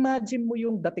 imagine mo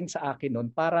yung dating sa akin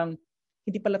nun, parang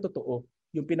hindi pala totoo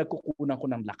yung pinagkukunan ko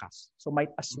ng lakas. So,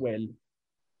 might as well,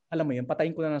 alam mo yun,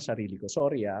 patayin ko na ng sarili ko.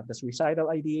 Sorry the suicidal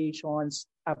ideations,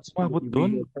 absolutely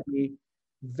real for me.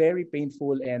 Very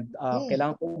painful and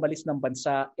kailangan ko umalis ng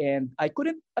bansa and I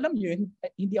couldn't, alam nyo yun,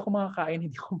 hindi ako makakain,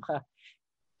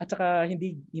 at saka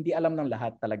hindi alam ng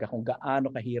lahat talaga kung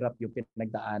gaano kahirap yung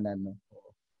pinagdaanan. No?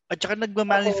 At saka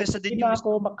nagmamanifest na din yung hindi na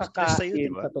ako makakain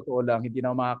diba? Sa totoo lang. Hindi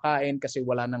na ako makakain kasi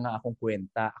wala na nga akong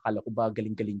kwenta. Akala ko ba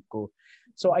galing-galing ko.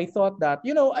 So I thought that,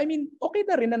 okay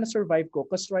na rin na na-survive ko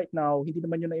because right now, hindi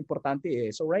naman yun na importante eh.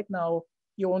 So right now,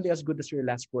 you're only as good as your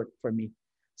last work for me.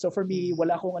 So for me,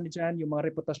 wala akong dyan, yung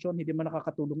mga reputasyon, hindi man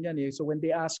nakakatulong yan eh. So when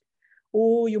they ask,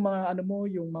 yung mga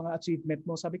yung mga achievement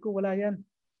mo, sabi ko, wala yan.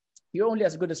 You're only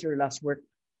as good as your last work.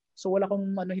 So wala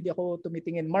akong hindi ako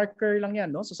tumitingin. Marker lang yan,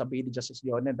 no? So sabihin ni Justice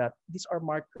Leone that these are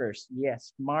markers.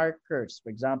 Yes, markers. For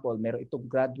example, meron itong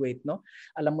graduate, no?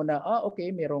 Alam mo na,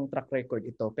 okay, merong track record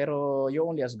ito. Pero you're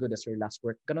only as good as your last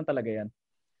work. Ganun talaga yan.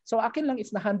 So akin lang,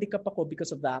 it's na-handicap ako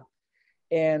because of that.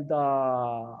 And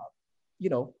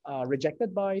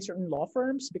rejected by certain law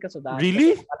firms because of that.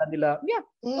 Really? Kasi akala nila,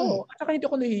 at saka hindi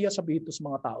ako nahihiya sabihin ito sa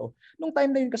mga tao. Nung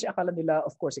time na yun kasi akala nila,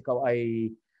 of course, ikaw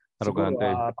ay arrogante.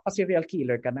 Siguro, serial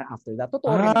killer ka na after that.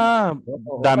 Totoo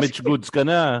damaged goods ka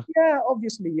na. Yeah,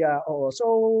 obviously, yeah. Oo.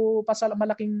 So,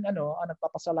 malaking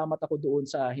nagpapasalamat ako doon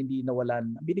sa hindi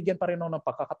nawalan. Binigyan pa rin ako ng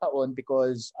pagkakataon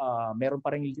because meron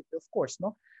pa rin, of course,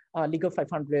 Legal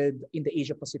 500 in the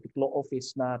Asia Pacific Law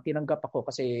Office na tinanggap ako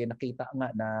kasi nakita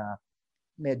nga na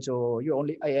medyo,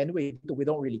 anyway, we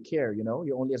don't really care,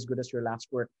 you're only as good as your last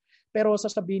work. Pero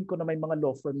sasabihin ko na may mga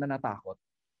law firm na natakot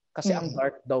kasi ang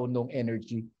dark daw nung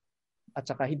energy. At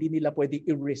saka hindi nila pwede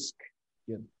i-risk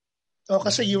yun.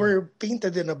 Kasi you were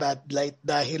painted in a bad light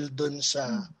dahil dun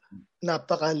sa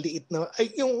napakaliit na,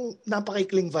 yung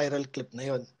napakaikling viral clip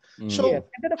na yun. So,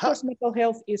 and then of course, mental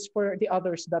health is for the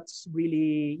others. That's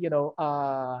really,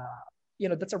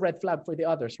 that's a red flag for the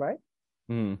others, right?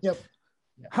 Yep. Yeah.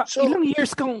 Ilang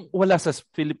years kang wala sa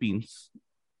Philippines?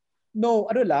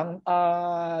 No,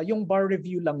 yung bar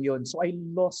review lang yun. So I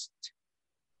lost,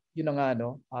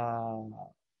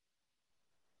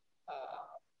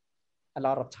 a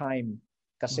lot of time.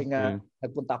 Kasi nga,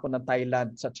 nagpunta ako ng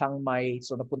Thailand, sa Chiang Mai,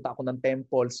 so nagpunta ako ng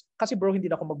temples. Kasi bro, hindi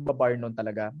na ako magbabar noon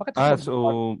talaga. Bakit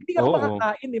hindi ako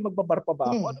makakain magbabar pa ba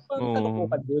ako? Ano bang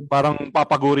kalokohan dun? Parang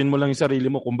papagurin mo lang yung sarili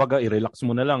mo, kumbaga, i-relax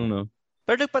mo na lang, no?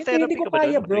 Pero nagpa-therapy ka ba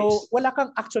doon, bro? Wala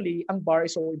kang, actually, ang bar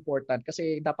is so important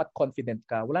kasi dapat confident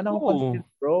ka. Wala na akong confident,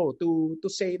 bro, to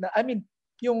say na,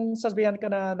 yung sasabihan ka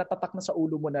na natatak na sa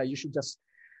ulo mo na you should just,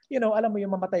 alam mo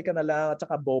yung mamatay ka na lang at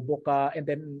saka bobo ka and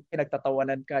then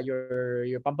pinagtatawanan ka your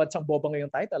pambansang bobo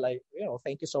ngayong title,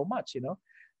 thank you so much,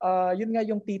 yun nga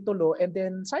yung titulo and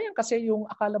then sayang kasi yung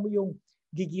akala mo yung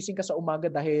gigising ka sa umaga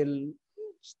dahil,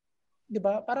 di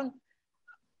ba, parang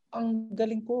ang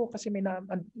galing ko kasi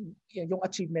yung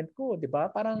achievement ko, di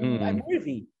ba? Parang I'm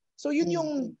worthy. So yun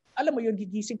yung, alam mo yun,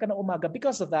 gigising ka na umaga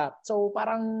because of that. So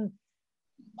parang,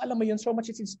 alam mo yun, so much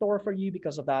is in store for you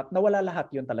because of that. Nawala lahat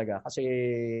yun talaga kasi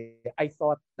I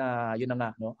thought na yun na nga,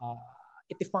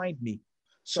 it defined me.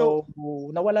 So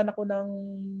nawalan ako ng,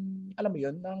 alam mo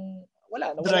yun,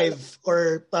 wala. Drive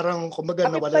or parang kumbaga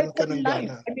nawalan ka ng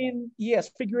gana.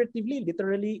 Yes, figuratively,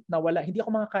 literally, nawala. Hindi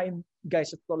ako makakain,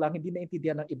 guys, ito lang, hindi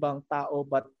naintindihan ng ibang tao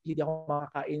but hindi ako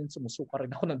makakain, sumusuka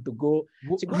rin ako ng dugo.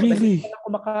 Siguro really? Hindi ako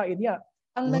makakain, yeah.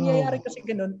 Ang nangyayari kasi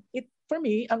ganun, for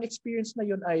me, ang experience na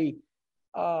yun ay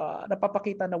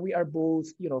napapakita na we are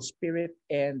both, spirit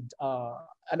and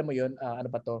alam mo yun,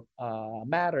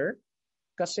 matter.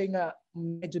 Kasi nga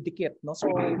medyo dikit, no?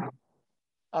 So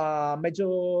medyo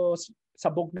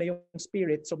sabog na yung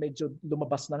spirit, so medyo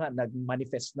lumabas na nga,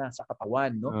 nag-manifest na sa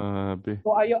katawan, no?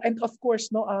 So and of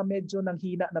course, no, medyo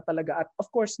nanghina na talaga. At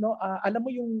of course, no, alam mo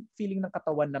yung feeling ng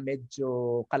katawan na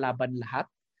medyo kalaban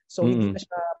lahat. So hindi na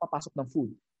siya papasok ng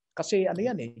food. Kasi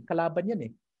kalaban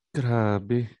yan eh.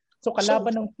 Grabe. So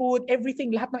kalaban ng food,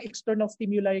 everything, lahat ng external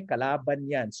stimuli, kalaban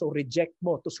yan. So reject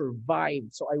mo to survive.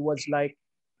 So I was like,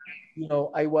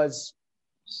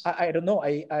 I don't know,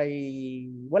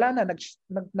 wala na,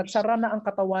 nagsara na ang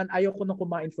katawan, ayaw ko na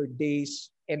kumain for days.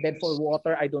 And then for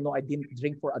water, I don't know, I didn't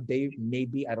drink for a day,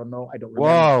 maybe, I don't know, I don't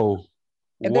remember. Wow!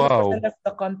 And then of course, I left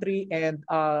the country and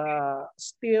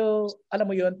still, alam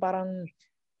mo yun, parang,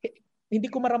 hindi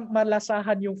ko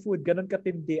malasahan yung food, ganun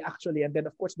katindi actually. And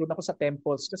then of course, doon ako sa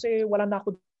temples kasi wala na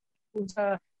ako doon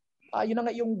sa, yun na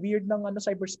nga yung weird ng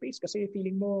cyberspace kasi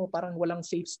feeling mo parang walang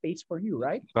safe space for you,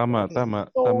 right? Tama.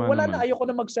 So wala naman. na, ayoko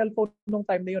na mag-cellphone nung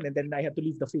time na yun and then I had to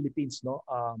leave the Philippines, no?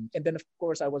 And then of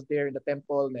course, I was there in the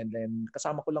temple and then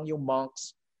kasama ko lang yung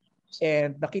monks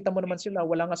and nakita mo naman sila,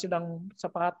 wala nga silang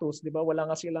sapatos, di ba? Wala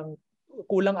nga silang,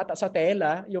 kulang ata sa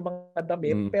tela, yung mga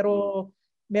damit, pero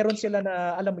meron sila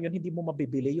na, alam mo yun, hindi mo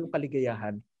mabibili yung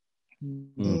kaligayahan.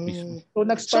 So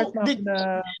nag-start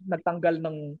na nagtanggal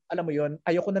ng, alam mo yun,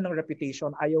 ayoko na ng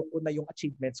reputation, ayoko na yung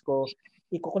achievements ko.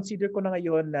 I-consider ko na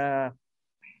ngayon na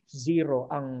zero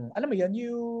ang, alam mo yun,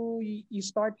 you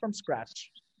start from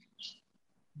scratch.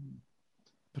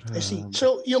 I see.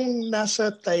 So yung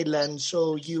nasa Thailand,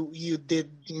 so you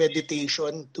did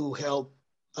meditation to help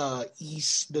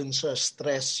ease dun sa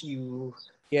stress you.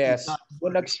 Yes.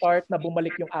 So nag-start na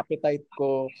bumalik yung appetite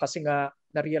ko kasi nga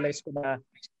na-realize ko na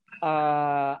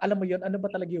alam mo yun, ano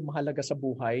ba talaga yung mahalaga sa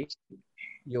buhay?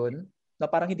 Yun. Na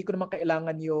parang hindi ko naman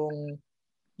kailangan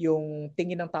yung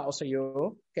tingin ng tao sa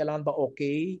iyo. Kailangan ba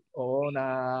okay? O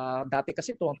na dati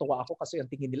kasi tuwang-tuwa ako kasi ang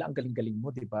tingin nila ang galing-galing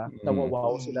mo, di ba?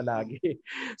 Nawawaw sila lagi.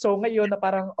 So ngayon na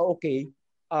parang okay,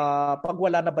 pag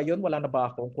wala na ba yun, wala na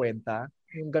ba akong kwenta?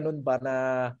 Yung ganun ba na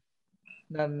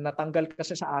natanggal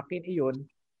kasi sa akin iyon.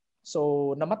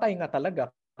 So namatay nga talaga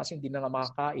kasi hindi na nga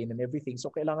makakain and everything. So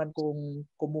kailangan kong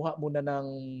kumuha muna ng,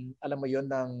 alam mo yon,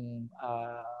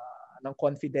 ng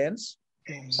confidence.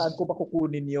 Saan ko ba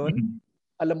kukunin yun?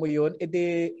 Alam mo yun?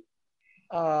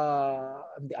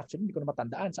 Actually, hindi ko na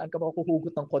matandaan. Saan ka ba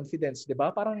kuhugot ng confidence? Diba?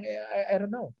 Parang, I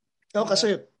don't know. No,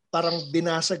 kasi parang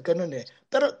binasag ka nun eh.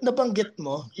 Pero nabanggit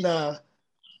mo na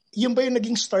yun ba yung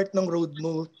naging start ng road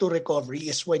mo to recovery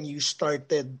is when you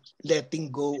started letting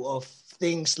go of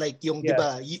things like yung, di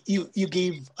ba, you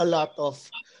gave a lot of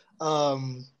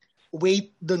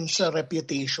weight dun sa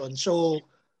reputation. So,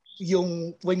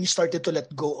 yung when you started to let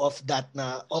go of that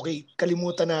na, okay,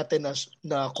 kalimutan natin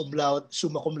na cum laude,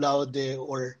 summa cum laude,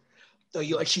 or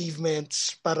yung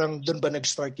achievements, parang dun ba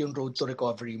nag-start yung road to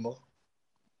recovery mo?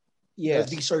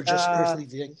 Yes. These are just earthly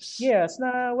things. Yes,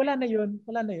 na wala na yun.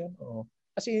 Oo.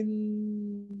 As in,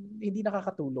 hindi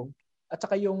nakakatulong. At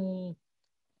saka yung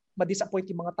ma-disappoint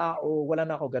yung mga tao, wala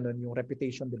na ako ganun. Yung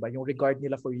reputation, di ba? Yung regard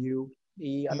nila for you,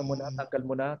 mo na, tanggal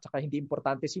mo na. At saka hindi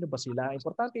importante sino ba sila.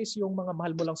 Importante is yung mga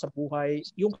mahal mo lang sa buhay.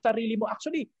 Yung sarili mo.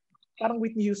 Actually, parang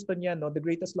Whitney Houston yan, no? The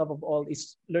greatest love of all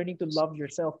is learning to love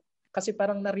yourself. Kasi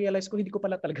parang na-realize ko, hindi ko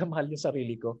pala talaga mahal yung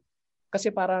sarili ko. Kasi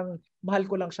parang mahal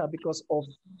ko lang siya because of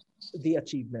the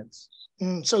achievements.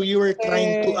 So you were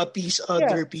trying to appease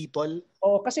other people?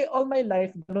 Oh, kasi all my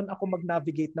life, ganun ako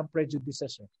mag-navigate ng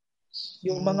prejudices.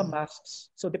 Yung mga masks.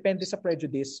 So depende sa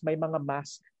prejudice, may mga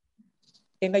mask.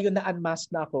 Ngayon na unmask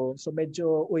na ako, so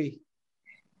medyo,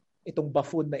 itong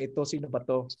buffoon na ito, sino ba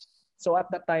to? So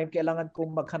at that time, kailangan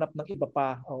kong maghanap ng iba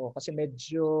pa. Oo, kasi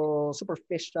medyo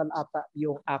superficial ata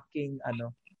yung aking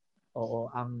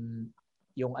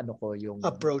yung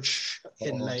approach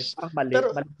in life.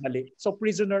 Parang mali. So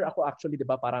prisoner ako actually, 'di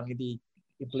ba? Parang hindi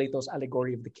in Plato's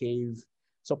allegory of the cave.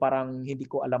 So parang hindi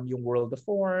ko alam yung world of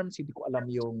forms, hindi ko alam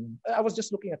yung I was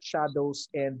just looking at shadows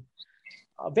and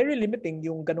very limiting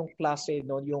yung ganong klase,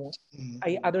 no, yung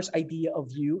others idea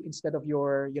of you instead of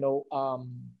your,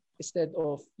 instead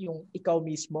of yung ikaw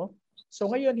mismo. So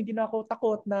ngayon hindi na ako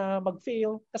takot na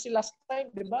mag-fail kasi last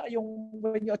time, 'di ba, yung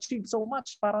when you achieve so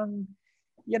much, parang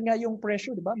yan nga yung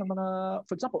pressure, di ba, ng mga,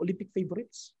 for example, Olympic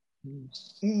favorites.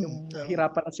 Yung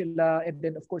hirapan na sila, and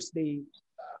then of course they,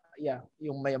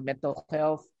 yung may mental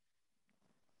health.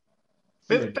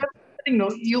 Pero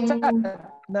yung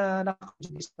na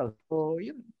naka-digital. So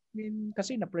yun,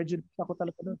 kasi na-prejudice ako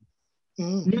talaga doon.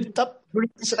 Kapag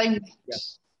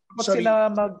sila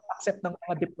mag-accept ng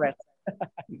mga depressed.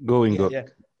 Go.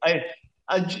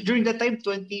 During that time,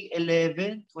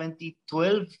 2011,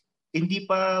 2012, hindi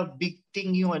pa big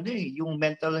thing yung yung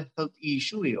mental health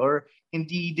issue or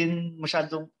hindi din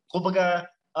masyadong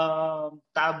kumbaga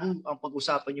tabu ang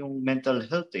pag-usapan yung mental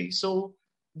health . So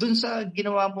dun sa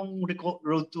ginawa mong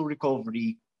road to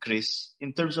recovery, Chris,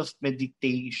 in terms of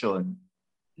meditation,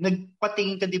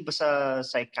 nagpatingin ka din ba sa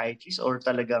psychiatrist or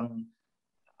talagang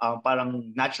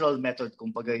parang natural method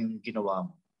kumbaga yung ginawa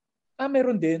mo?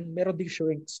 Meron din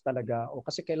shrinks talaga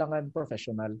kasi kailangan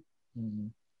professional.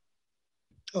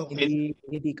 Okay.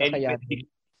 Hindi kakayanin.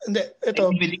 Hindi,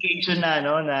 ito. Medication na,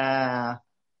 na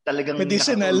talagang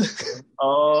medicinal.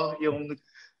 Yung...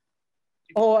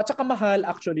 at saka mahal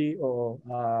actually.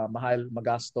 Mahal,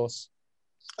 magastos.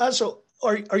 So,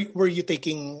 were you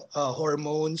taking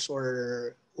hormones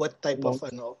or what type of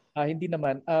hindi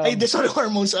naman. Sorry,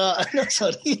 hormones.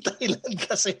 Sorry, Thailand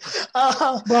kasi.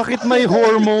 Bakit may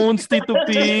hormones, Tito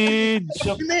Pidge?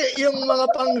 Hindi, yung mga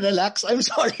pang-relax. I'm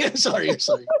sorry.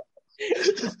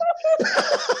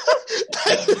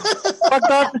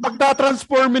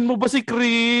 Pagta-transformin mo ba si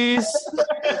Chris?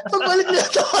 Pagbalik na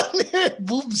ito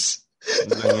boobs.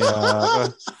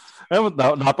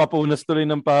 Napapunas tuloy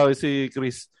ng pawis si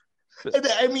Chris.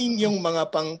 I mean, yung mga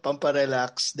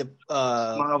pamparelax,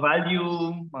 mga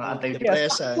Valium, mga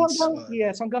antidepressants.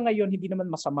 Hanggang ngayon, hindi naman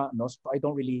masama, no? So I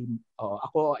don't really,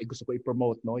 ako ay gusto ko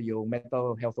i-promote, no, yung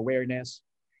mental health awareness.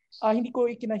 Hindi ko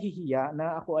ikinahihiya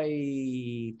na ako ay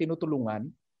tinutulungan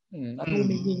at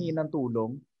humihingi ng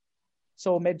tulong.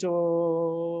 So medyo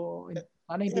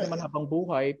hindi naman habang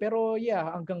buhay, pero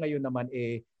hanggang ngayon naman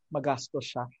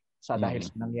magastos siya dahil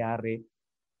sa nangyari.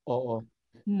 Oo.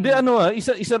 Hindi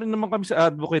isa rin naman kami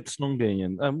sa advocates nung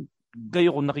ganyan.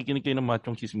 Kayo kung nakikinig kayo ng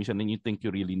Machong Chismisan and you think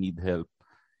you really need help,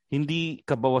 hindi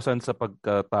kabawasan sa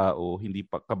pagkatao, hindi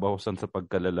kabawasan sa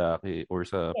pagkalalaki or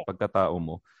sa pagkatao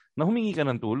mo na humingi ka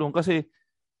ng tulong kasi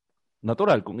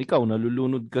natural kung ikaw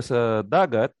nalulunod ka sa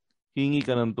dagat, hingi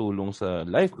ka ng tulong sa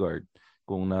lifeguard.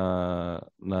 Kung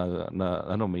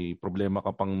may problema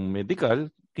ka pang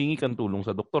medical, hingi ka ng tulong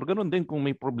sa doktor. Ganon din kung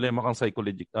may problema kang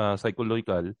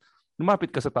psychological,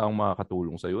 lumapit ka sa taong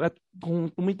makakatulong sa iyo. At kung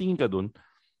tumitingin ka doon,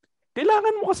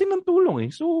 kailangan mo kasi ng tulong eh.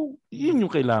 So, yun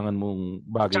yung kailangan mong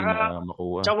bagay na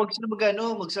makuha. Tsaka wag sila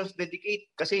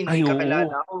mag-self-dedicate kasi hindi ka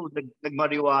kilala ako,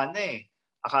 nag-marijuana eh.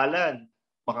 Akala,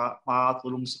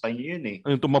 makakatulong sa kanya yun eh.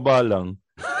 Ayun, tumaba lang.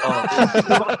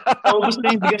 Gusto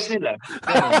na yung bigas nila.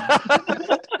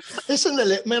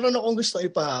 Sandali, meron akong gusto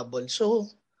ipahabol.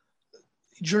 So,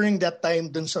 during that time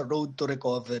dun sa road to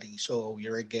recovery, so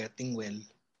you're getting well,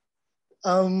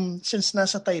 since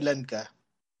nasa Thailand ka,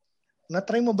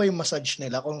 na-try mo ba yung massage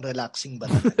nila kung relaxing ba?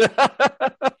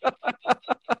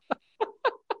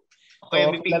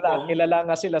 Kilala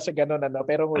nga sila sa ganun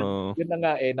pero yun na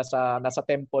nga nasa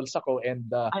temples ako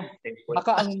and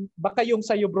baka yung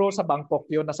sa'yo bro sa Bangkok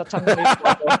yun nasa Chiang Mai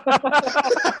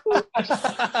po.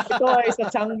 Ito ay sa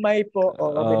Chiang Mai po.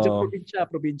 Medyo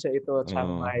probinsya ito,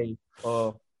 Chiang Mai.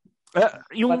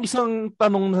 Yung isang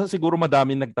tanong na siguro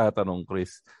madami nagtatanong,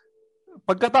 Chris.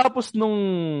 Pagkatapos nung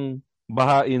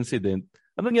baha incident,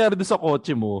 anong nangyari doon sa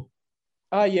kotse mo?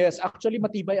 Yes. Actually,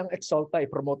 matibay ang Exalta.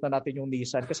 I-promote na natin yung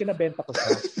Nissan kasi nabenta ko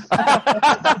siya.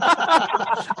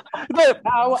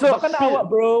 Baka naawa,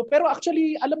 bro. Pero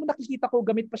actually, alam mo, nakikita ko,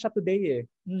 gamit pa siya today eh.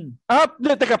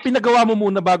 Teka, pinagawa mo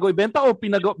muna bago ibenta o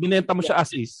binenta mo siya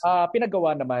as is?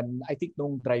 Pinagawa naman. I think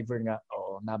nung driver nga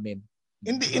namin.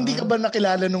 Hindi ka ba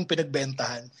nakilala nung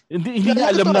pinagbentahan? Hindi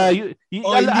niya alam na yun.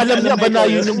 Alam niya ba na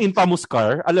yun yung infamous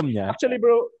car? Alam niya? Actually,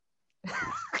 bro,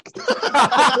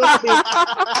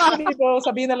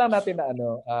 sabihin na lang natin na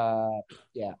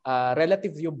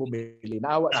relative yung bumili.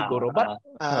 Naawa siguro. But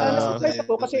surprise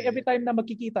ako kasi every time na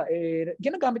magkikita,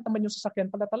 ginagamit naman yung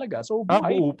sasakyan pala talaga. So,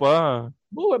 buhay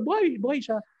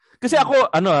siya. Kasi ako,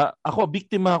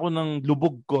 biktima ako ng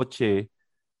lubog kotse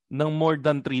ng more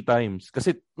than 3 times.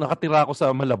 Kasi nakatira ako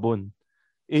sa Malabon.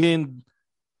 And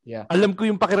alam ko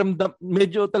yung pakiramdam,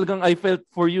 medyo talagang I felt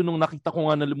for you nung nakita ko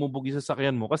nga na lumubog yung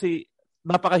sasakyan mo. Kasi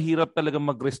napakahirap talaga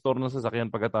mag-restore ng sasakyan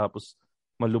pagkatapos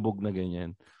malubog na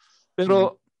ganyan.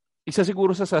 Pero isa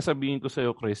siguro sa sasabihin ko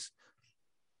sa'yo, Chris,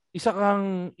 isa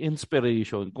kang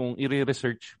inspiration kung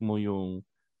i-research mo yung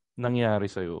nangyari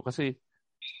sa'yo. Kasi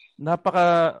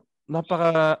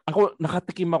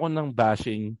nakatikim ako ng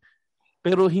bashing,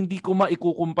 pero hindi ko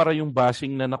maikukumpara yung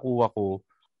bashing na nakuha ko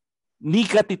ni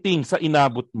katiting sa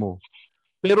inabot mo.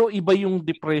 Pero iba yung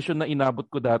depression na inabot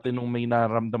ko dati nung may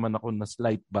naramdaman ako na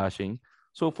slight bashing.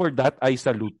 So for that, I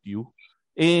salute you.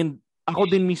 And ako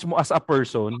din mismo as a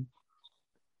person,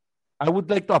 I would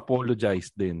like to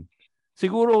apologize din.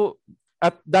 Siguro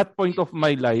at that point of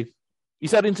my life,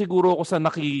 isa rin siguro ako sa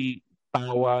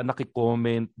nakitawa,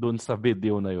 nakicomment doon sa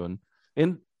video na yon.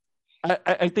 And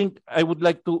I think I would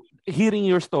like to, hearing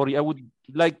your story, I would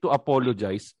like to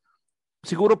apologize.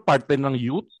 Siguro parte ng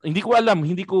youth. Hindi ko alam,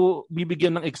 hindi ko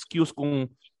bibigyan ng excuse kung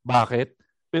bakit.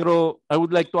 Pero I would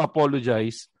like to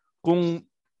apologize kung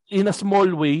in a small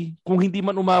way, kung hindi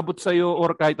man umabot sa'yo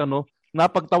or kahit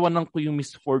napagtawanan ko yung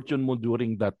misfortune mo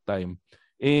during that time.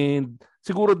 And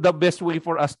siguro the best way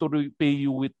for us to repay you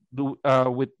with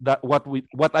that,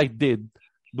 what I did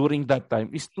during that time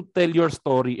is to tell your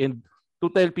story and to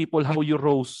tell people how you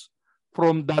rose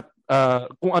from that,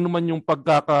 kung ano man yung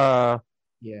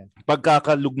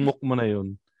pagkakalugmok mo na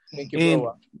yun. Thank you,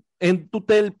 bro. And to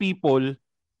tell people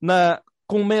na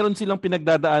kung meron silang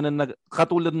pinagdadaanan na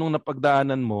katulad nung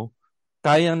napagdaanan mo,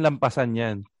 kayang lampasan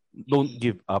yan. Don't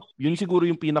give up. Yun siguro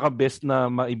yung pinaka-best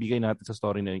na maibigay natin sa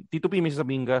story na yun. Tito P, may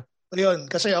sasabihin ka? Ayun,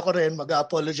 kasi ako rin,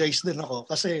 mag-apologize din ako.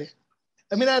 Kasi,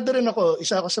 aminado rin ako,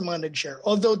 isa ako sa mga nag-share.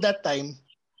 Although that time,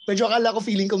 medyo akala ko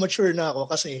feeling ko mature na ako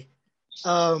kasi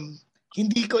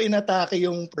hindi ko inatake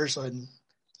yung person.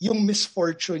 Yung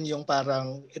misfortune, yung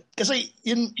parang, kasi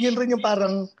yun rin yung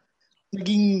parang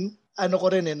naging ko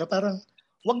rin na parang,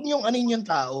 wag niyong anin yung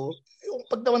tao. Yung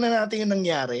pagtawanan natin yung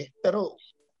nangyari, pero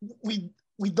we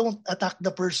don't attack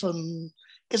the person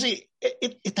kasi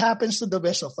it happens to the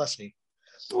best of us eh.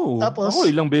 Tapos, ako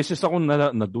ilang beses ako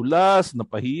nadulas,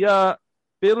 napahiya,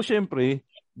 pero syempre,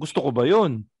 gusto ko ba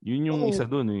yun? Yun yung isa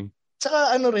dun eh.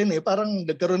 Tsaka rin parang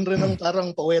nagkaroon rin ng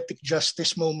parang poetic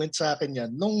justice moment sa akin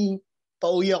yan. Nung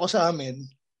pauwi ako sa amin,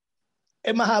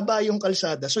 mahaba yung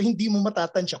kalsada. So, hindi mo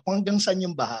matatansya kung hanggang saan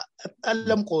yung baha. At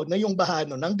alam ko na yung baha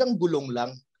nun, hanggang gulong lang.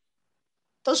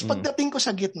 Tapos pagdating ko sa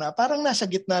gitna, parang nasa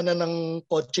gitna na ng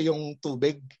kotse yung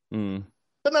tubig.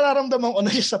 So, nararamdaman ko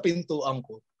na siya sa pintuan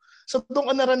ko. So,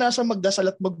 doon ko naranasan magdasal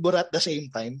at magbura at the same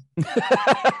time.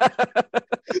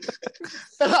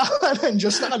 Nakakawa ng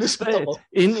Diyos, nakalusot ako.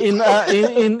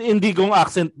 In digong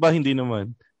accent ba? Hindi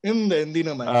naman. Hindi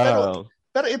naman.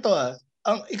 Pero ito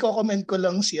ang i-comment ko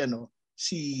lang si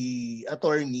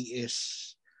attorney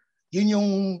is yun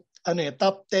yung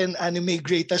top 10 anime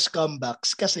greatest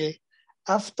comebacks kasi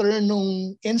after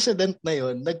nung incident na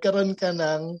yon, nagkaroon ka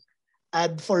ng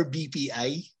ad for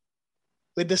BPI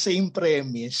with the same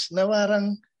premise na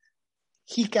parang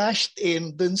he cashed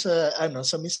in dun sa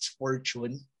sa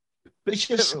misfortune,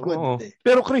 which is good.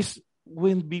 Pero Chris,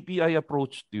 when BPI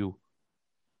approached you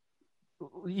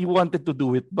wanted to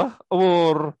do it ba?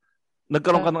 Or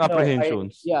nagkaroon ka ng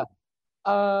apprehensions?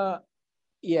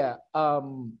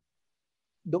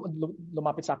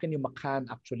 Lumapit sa akin yung McCann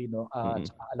actually, no?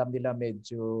 Alam nila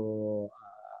medyo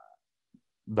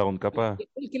down ka pa.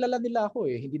 Kilala nila ako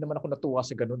eh. Hindi naman ako natuwa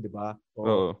sa ganun, di ba?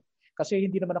 Oo. Kasi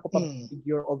hindi naman ako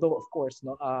figure, although of course,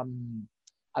 no,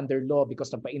 under law,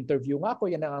 because nagpa-interview nga ako,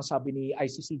 yan ang sabi ni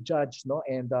ICC judge, no,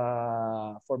 and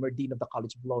former dean of the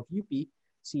College of Law of UP,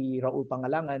 si Raul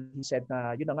Pangalangan. He said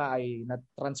na yun na nga ay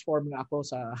na-transform nga ako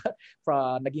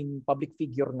naging public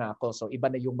figure nga ako. So iba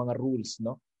na yung mga rules,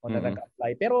 no, na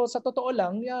nag-apply. Pero sa totoo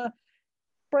lang,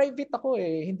 private ako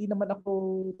eh. Hindi naman ako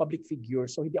public figure,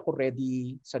 so hindi ako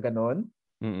ready sa ganon.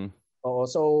 Oo,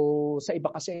 so sa iba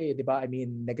kasi, 'di ba? I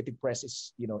mean, negative press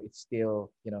is, it's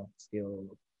still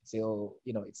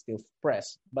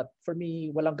press. But for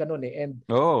me, walang ganun eh. And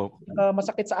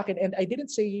masakit sa akin. And I didn't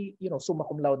say, summa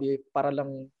cum laude para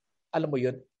lang, alam mo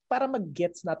yun, para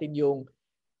mag-gets natin yung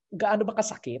gaano ba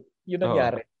kasakit yun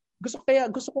nangyari.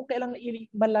 Gusto ko kailang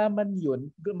malaman yun,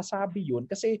 masabi yun.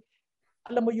 Kasi,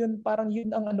 alam mo yun, parang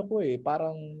yun ang ko eh.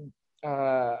 Parang,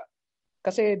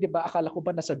 kasi 'di ba akala ko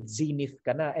ba nasa zenith ka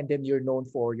na and then you're known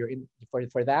for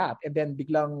for that, and then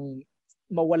biglang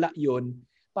mawala yun,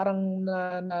 parang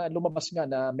na lumabas nga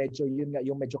na medyo yun nga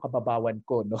yung medyo kababawan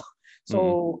ko, no.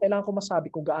 So kailangan ko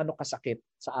masabi kung gaano kasakit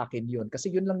sa akin yun,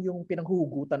 kasi yun lang yung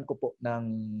pinanghuhugutan ko po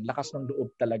ng lakas ng loob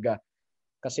talaga,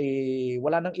 kasi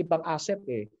wala nang ibang asset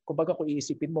eh. Kumbaga kung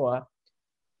iisipin mo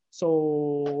so,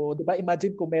 di ba,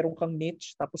 imagine kung meron kang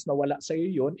niche tapos nawala sa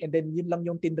iyo yun, and then yun lang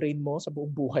yung tinrain mo sa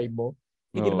buong buhay mo.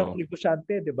 Hindi naman ako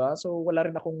negosyante, di ba? So, wala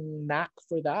rin akong knack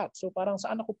for that. So, parang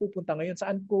saan ako pupunta ngayon?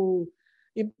 Saan ko,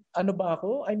 ano ba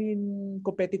ako? I mean,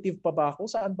 competitive pa ba ako?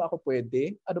 Saan ba ako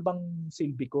pwede? Ano bang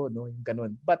silbi ko? No? Yung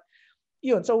ganun. But,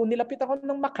 yun. So, nilapit ako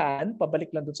ng McCann,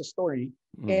 pabalik lang dun sa story,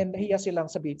 and nahiya silang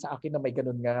sabihin sa akin na may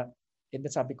ganun nga. And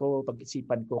then sabi ko,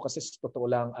 pag-isipan ko, kasi totoo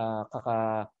lang,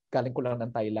 galing ko lang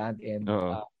ng Thailand, and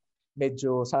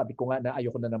medyo sabi ko nga na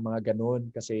ayoko na ng mga ganun,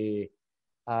 kasi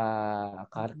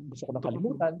gusto ko nang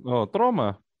kalimutan.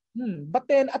 Trauma. But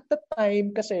then at that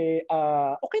time kasi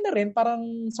okay na rin,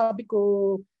 parang sabi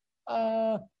ko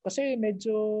kasi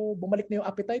medyo bumalik na yung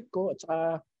appetite ko, at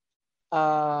saka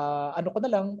ano ko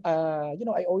na lang,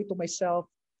 I owe it to myself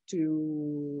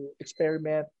to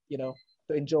experiment,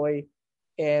 to enjoy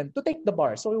and to take the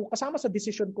bar. So kasama sa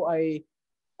decision ko ay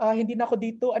hindi na ako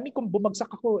dito. I mean, kung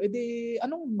bumagsak ako, edi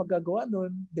anong magagawa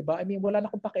nun? 'Di ba? I mean, wala na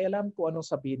akong pakialam kung anong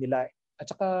sabihin nila. At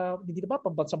saka, hindi na ba,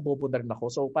 pambansang bobo na rin ako.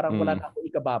 So, parang wala na ako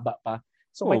ikababa pa.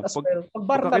 So, might as well,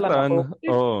 mag-bar na lang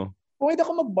ako. Kung hindi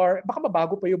ako mag-bar, baka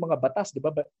mabago pa yung mga batas, di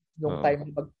ba? Nung time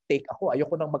na mag-take ako,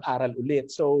 ayoko nang mag-aral ulit.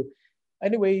 So,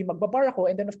 anyway, magbabar ako.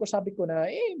 And then, of course, sabi ko na,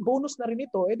 bonus na rin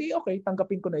ito. Di, okay,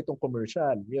 tanggapin ko na itong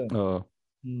commercial. Yun.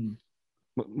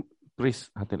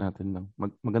 Chris, atin lang.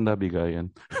 Maganda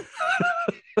bigayan.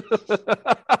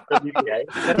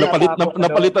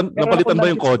 napalitan ba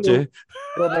yung kotse?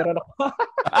 Bro, meron ako.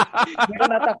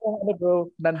 Meron nata akong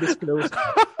non-disclosed.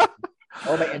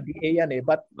 May NDA yan eh.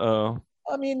 But,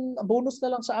 I mean, bonus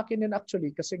na lang sa akin yun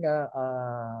actually, kasi nga,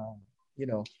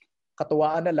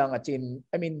 katuwaan na lang.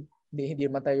 I mean, hindi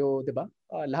naman tayo, di ba?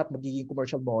 Lahat magiging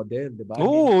commercial model, di ba?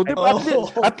 Oo, di ba?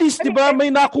 At least, di ba, may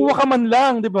nakuha ka man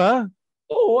lang, di ba?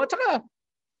 Oo, at saka,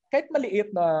 kahit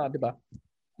maliit na, di ba?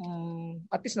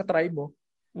 At least na-try mo.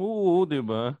 Oo, di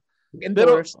ba?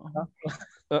 Pero,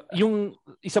 yung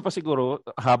isa pa siguro,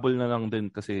 habol na lang din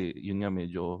kasi yun nga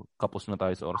medyo kapos na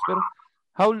tayo sa oras. Pero,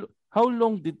 how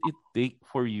long did it take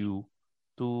for you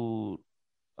to,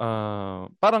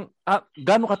 parang,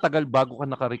 gaano katagal bago ka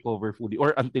naka-recover fully?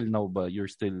 Or until now ba, you're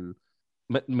still,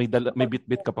 may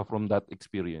bit-bit ka pa from that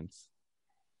experience?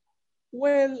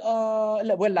 Well,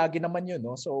 lagi naman yun,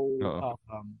 no? So,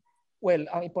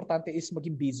 ang importante is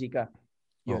maging busy ka.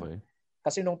 Yun. Okay.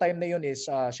 Kasi nung time na yun is,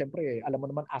 syempre, alam mo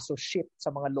naman, associate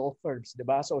sa mga law firms, di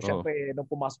ba? So, syempre, nung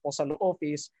pumasok ko sa law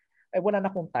office, wala na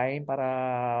akong time para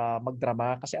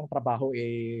magdrama kasi ang trabaho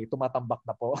tumatambak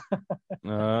na po.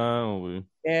 Okay.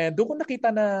 And doon ko nakita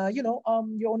na, you're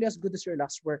only as good as your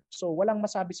last work. So, walang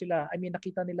masabi sila. I mean,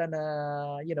 nakita nila na,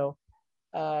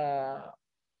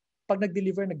 pag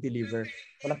nag-deliver.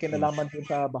 Walang kinalaman dun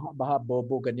sa baha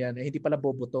bobo, ganyan. Hindi pala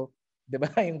bobo to. Di ba?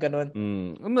 Yung ganun.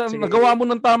 Nagawa mo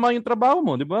ng tama yung trabaho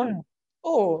mo, di ba?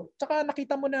 Tsaka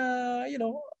nakita mo na,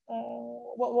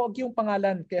 wag yung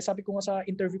pangalan. Kaya sabi ko nga sa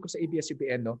interview ko sa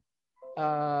ABS-CBN, no,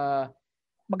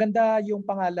 maganda yung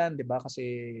pangalan, di ba? Kasi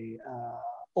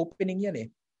opening yan eh.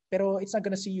 Pero it's not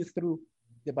gonna see you through,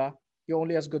 di ba? You're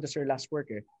only as good as your last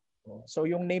work eh. So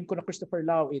yung name ko na Christopher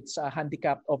Lau, it's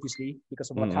handicapped obviously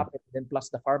because of what happened, then plus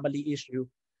the Farmally issue.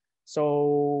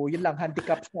 So yun lang,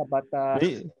 handicap siya, but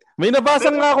may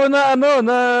nabasa nga ako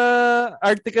na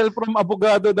article from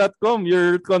abogado.com,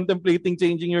 you're contemplating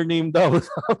changing your name daw.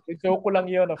 Joke ko lang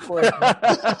yun, of course.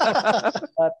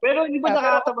 Pero hindi ba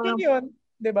nakakatawa yun,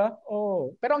 'di ba?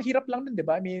 Pero ang hirap lang din, 'di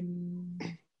ba? I mean,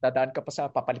 dadaan ka pa sa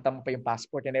papalitan mo pa yung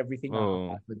passport and everything.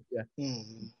 Yeah.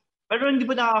 Pero hindi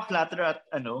ba nakaka-flatter at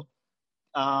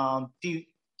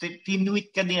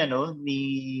tinweet ka ni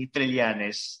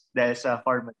Trillanes dahil sa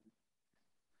Farmally?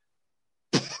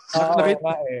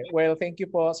 Well, thank you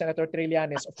po, Senator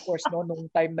Trillanes. Of course, no, nung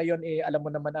time na yon alam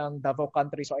mo naman ang Davao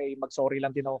country, so mag-sorry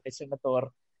lang din ako kay Senator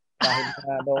dahil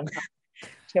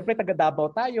siyempre taga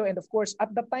Davao tayo, and of course at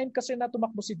the time kasi na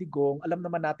tumakbo si Digong, alam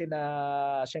naman natin na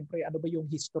siyempre ano ba yung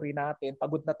history natin,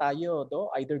 pagod na tayo,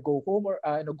 either go home or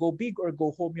go big or go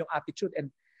home yung attitude.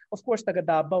 And of course taga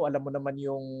Davao, alam mo naman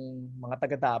yung mga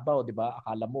taga Davao, 'di ba?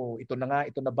 Akala mo ito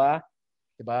na ba,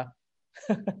 'di ba?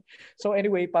 So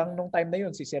anyway, nung time na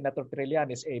yun, si Senator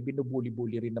Trillanes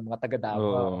binubuli-buli rin ng mga taga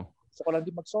Davao. So ko lang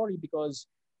din mag-sorry because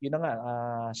yun na nga,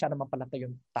 siya naman pala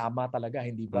yung tama talaga,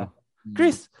 hindi ba?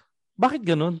 Chris, bakit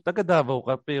ganun? Taga Davao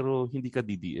ka pero hindi ka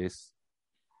DDS?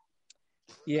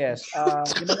 Yes.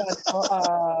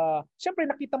 Siyempre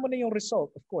nakita mo na yung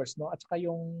result, of course, no? At saka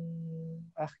yung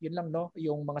yun lang, no,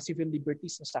 yung mga civil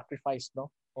liberties na sacrifice,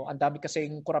 no? Ang dami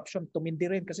kasing corruption,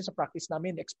 tumindi rin kasi sa practice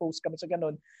namin, exposed kami sa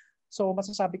ganun. So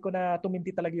masasabi ko na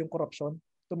tumindi talaga yung corruption,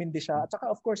 tumindi siya. At saka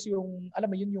of course yung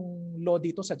alam mo yun, yung law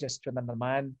dito suggestion na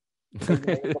naman.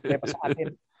 Yung problema sa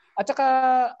atin. At saka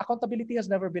accountability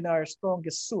has never been our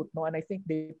strongest suit, no? And I think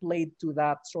they played to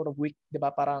that sort of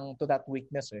to that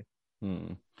weakness eh.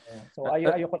 So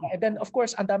ayoko na. And then of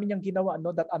course, ang dami niyang ginawa,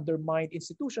 no, that undermined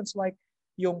institutions like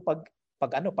yung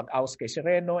pag-oust kay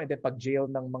Sereno, and then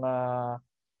pag-jail ng mga,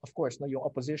 of course, no, yung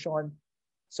opposition.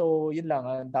 So yun lang,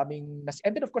 ang daming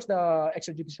and then of course the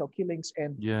extrajudicial killings,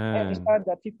 and I understand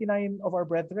that 59 of our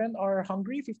brethren are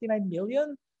hungry, 59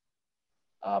 million.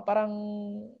 Parang,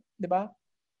 'di ba?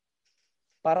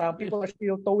 Parang people are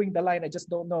still towing the line. I just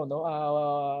don't know, no?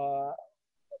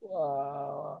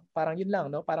 Parang yun lang,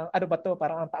 no? Parang ano ba to?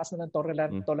 Parang ang taas na ng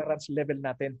tolerance level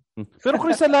natin. Pero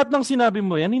Chris, sa lahat ng sinabi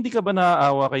mo yan, hindi ka ba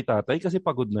naaawa kay tatay kasi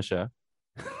pagod na siya?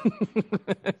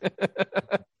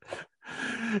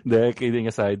 Kidding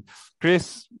aside.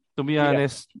 Chris, to be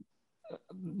honest,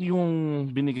 yung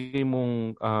binigay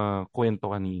mong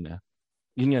kwento kanina,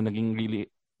 yun nga, naging really,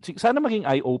 sana maging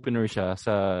eye-opener siya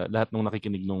sa lahat ng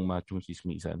nakikinig ng Machong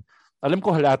Chismisan. Alam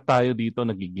ko lahat tayo dito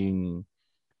nagiging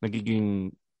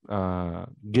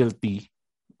guilty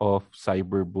of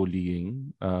cyberbullying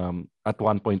at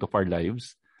one point of our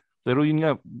lives. Pero yun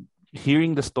nga,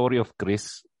 hearing the story of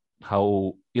Chris,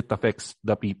 how it affects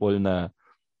the people na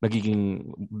nagiging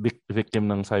victim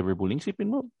ng cyberbullying,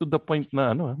 isipin mo, to the point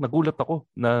na nagulat ako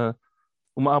na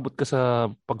umaabot ka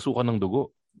sa pagsuka ng dugo.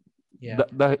 Yeah.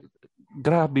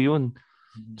 Grabe yun.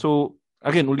 So,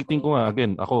 again, ulitin ko nga,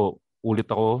 ulit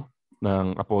ako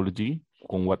ng apology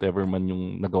kung whatever man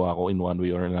yung nagawa ko in one way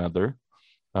or another.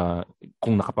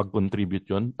 Kung nakapag-contribute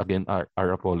yun, again, our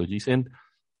apologies. And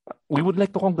we would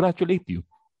like to congratulate you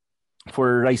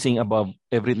for rising above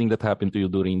everything that happened to you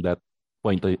during that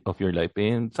point of your life.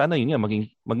 And sana yun nga,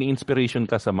 maging inspiration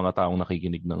ka sa mga taong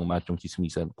nakikinig ng Machong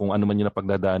Chismisan. Kung ano man yung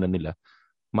napagdadaanan nila,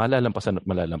 malalampasan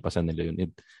nila yun.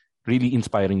 It really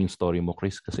inspiring yung story mo,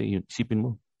 Chris, kasi isipin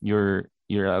mo, you're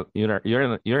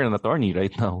an attorney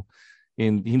right now,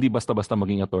 and hindi basta-basta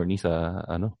maging attorney sa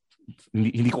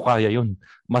hindi ko kaya yun.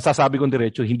 Masasabi kong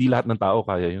diretso, hindi lahat ng tao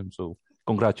kaya yun. So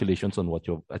congratulations on what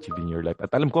you've achieved in your life,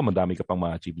 at alam ko madami ka pang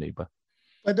ma-achieve na iba.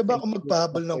 Pwede ba ako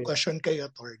magpahabol ng question kay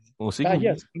attorney? Sige.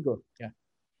 Yes, go. Yeah.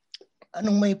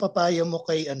 Anong may papaya mo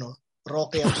kay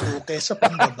Roque at Suke sa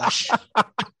pambabash?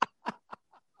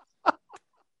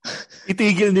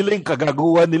 Itigil nila yung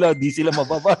kagaguhan nila, di sila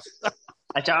mababas.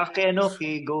 At saka kay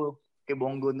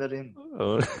Bongo na rin.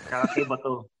 Saka kay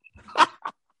Bato.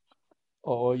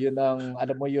 Oo, yun ang,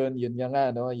 alam mo yun nga,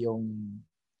 no, yung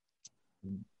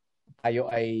tayo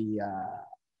ay,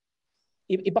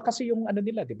 iba kasi yung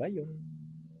nila, di ba?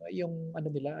 Yung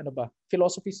nila,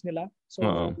 philosophies nila. So,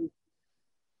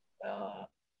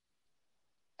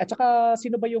 at saka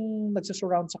sino ba yung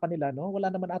nagsasurround sa kanila, no?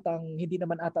 Hindi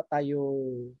naman ata tayo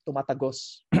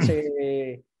tumatagos. Kasi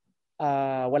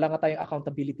wala nga tayong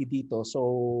accountability dito. So,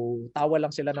 tawa lang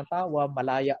sila ng tawa,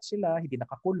 malaya sila, hindi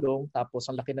nakakulong, tapos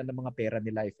ang laki na ng mga pera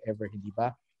nila if ever, hindi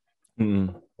ba?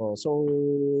 So,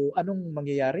 anong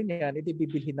mangyayari niyan? Hindi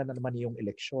bibilhin na naman yung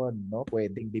eleksyon, no?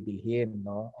 Pwedeng bibilhin,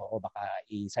 no? O baka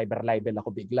i-cyber libel ako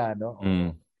bigla, no?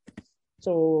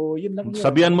 So, yun lang yun.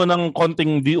 Sabihan mo ng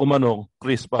konting di umano,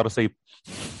 Chris, para safe.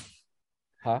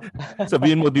 Ha?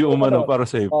 Sabihin mo di umano para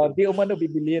safe. Di umano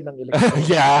bibilihin ng eleksyon.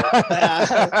 Yeah.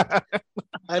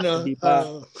 Hindi pa.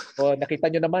 Nakita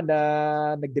nyo naman na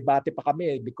nagdebate pa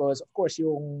kami because of course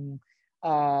yung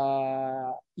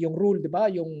rule, 'di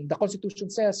ba? Yung the Constitution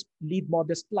says lead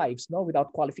modest lives, no, without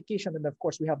qualification, and of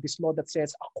course we have this law that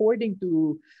says according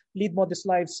to lead modest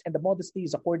lives, and the modesty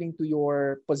is according to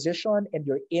your position and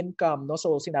your income, no.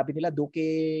 So sinabi nila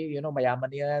Duque, mayaman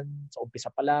 'yan sa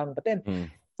umpisa pa lang, but then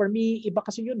for me, iba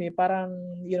kasi yun eh. Parang,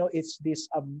 it's this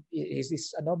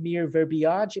mere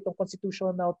verbiage, itong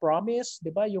constitutional promise,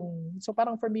 di ba? So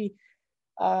parang for me,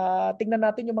 tingnan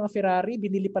natin yung mga Ferrari,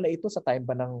 binili pala ito sa time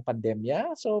ba ng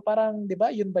pandemya? So parang, di ba,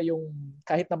 yun ba yung,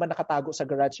 kahit naman nakatago sa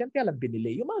garage, yan, kaya lang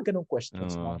binili. Yung mga ganong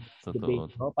questions.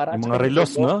 Debate, no? Parang, yung mga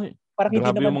relos, no? Parang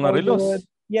hindi naman mga relos.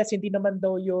 Hindi naman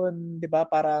daw yun, di ba?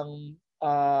 Parang,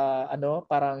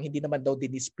 parang hindi naman daw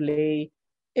di-display.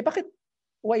 Bakit?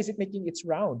 Why is it making its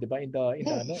round, 'di ba? In the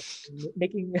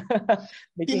making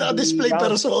display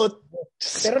pero suot.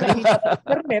 Pero nakita sa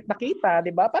internet, nakita,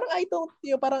 'di ba? Parang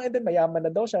parang and then mayaman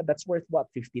na daw siya, that's worth what,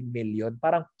 15 million.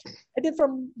 Parang and then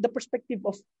from the perspective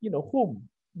of, whom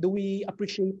do we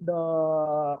appreciate the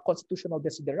constitutional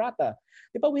desiderata?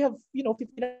 'Di ba, we have, 59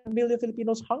 million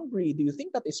Filipinos hungry. Do you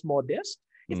think that is modest?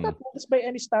 It's not modest by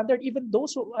any standard, even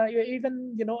those who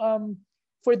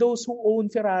for those who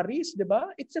own Ferraris, 'di ba?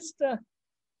 It's just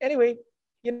anyway,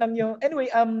 yun lang yung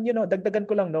dagdagan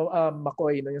ko lang, no,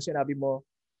 Makoy, no, yung sinabi mo.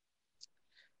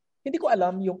 Hindi ko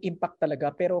alam yung impact talaga,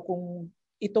 pero kung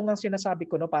ito nga sinasabi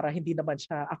ko, no, para hindi naman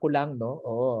siya ako lang, no.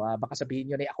 Baka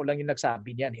sabihin niyo na ako lang yung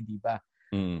nagsabi niyan, hindi ba?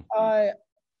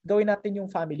 Gawin natin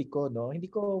yung family ko, no. Hindi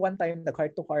ko one time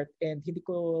nag-heart to heart, and hindi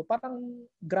ko parang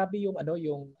grabe yung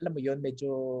yung alam mo yun,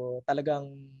 medyo talagang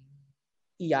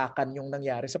iyakan yung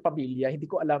nangyari sa pamilya. Hindi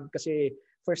ko alam kasi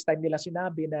first time nila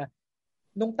sinabi na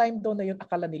nung time daw na yun,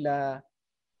 akala nila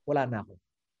wala na ako.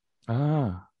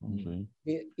 Okay.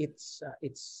 It's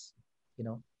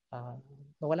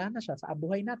nawala na siya sa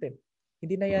buhay natin.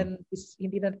 Hindi na yan,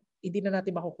 hindi na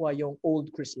natin makukuha yung old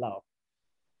Chris Lau.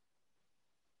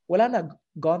 Wala na,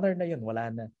 goner na yun, wala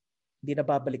na. Hindi na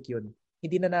babalik yun.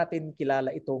 Hindi na natin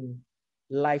kilala itong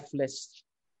lifeless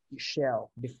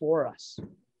shell before us.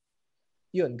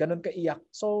 Yun, ganun kaiyak.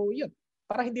 So, yun.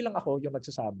 Para hindi lang ako yung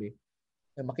nagsasabi.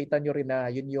 Makita nyo rin na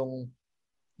yun yung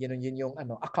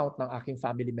account ng aking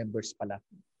family members pala.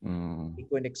 Hindi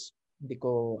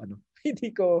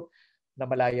ko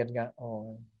namalayan nga.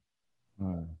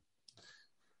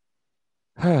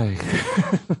 Hi.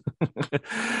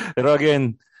 Pero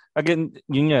again,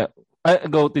 yun nga.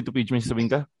 Go, Tito Peach, may sabihin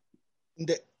ka?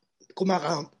 Hindi.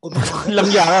 Kumakam. Lang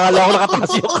niya, akala ko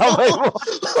nakataas yung kamay mo.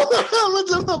 Kumakamad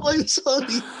lang ako, I'm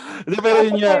sorry. Pero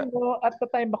yun nga. At the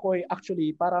time ako,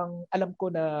 actually, parang alam ko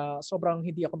na sobrang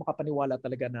hindi ako makapaniwala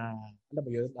talaga na, alam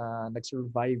mo yun,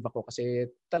 nag-survive ako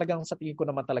kasi talagang sa tingin ko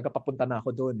naman talaga papunta na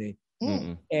ako doon eh.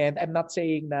 And I'm not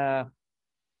saying na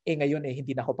ngayon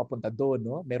hindi na ako papunta doon,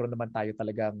 no? Meron naman tayo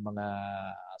talagang mga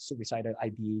suicidal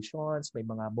ideations, may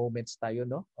mga moments tayo,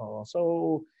 no?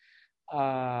 So,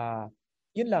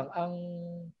 yun lang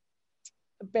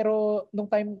pero nung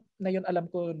time na yun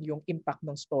alam ko yung impact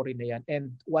ng story na yan,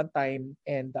 and one time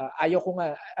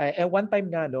one time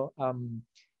nga, no,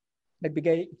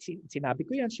 sinabi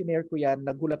ko yan, shinare ko yan,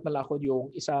 nagulat na lang ako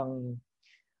yung isang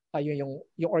yung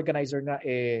organizer nga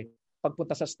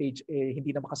pagpunta sa stage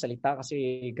hindi na makasalita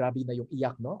kasi grabe na yung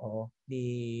iyak, no,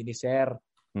 ni Sir.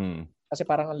 Kasi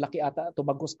parang ang laki ata,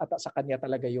 tumagos ata sa kanya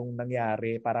talaga yung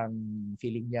nangyari, parang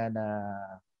feeling niya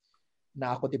na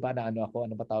ako, 'di ba, na ano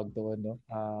ba tawag doon, no?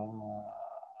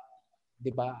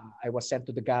 'Di ba, I was sent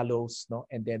to the gallows, no,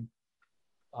 and then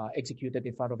executed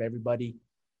in front of everybody.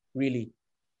 Really,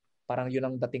 parang yun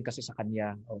ang dating kasi sa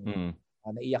kanya.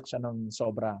 Naiyak siya ng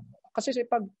sobra. Kasi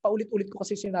pag paulit-ulit ko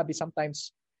kasi sinabi,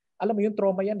 sometimes, alam mo yung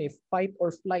trauma yan fight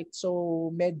or flight. So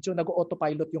medyo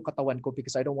nag-autopilot yung katawan ko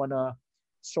because I don't wanna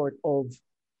sort of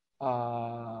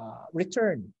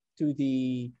return to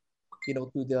the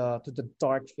to the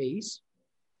dark phase.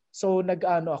 So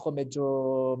ako medyo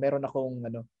meron akong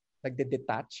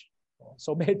nagde-detach.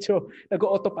 So medyo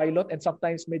nag-autopilot, and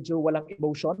sometimes medyo walang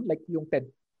emotion, like yung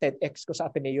TEDx ko sa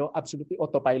Ateneo, absolutely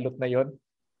autopilot na yon.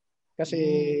 Kasi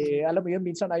alam mo yun,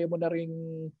 minsan ayaw mo na ring,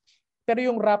 Pero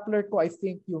yung Rappler ko, I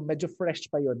think yung medyo fresh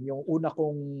pa yun. Yung una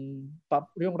kong,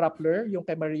 yung Rappler, yung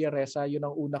kay Maria Ressa, yun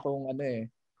ang una kong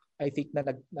I think na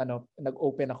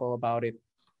nag-open ako about it.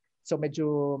 So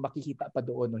medyo makikita pa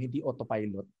doon, no? Hindi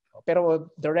autopilot. Pero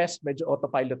the rest, medyo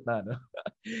autopilot na. No?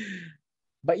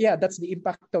 But yeah, that's the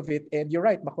impact of it. And you're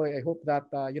right, Makoy, I hope that,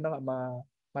 yun na nga,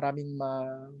 maraming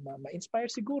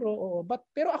ma-inspire siguro.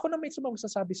 Pero ako na may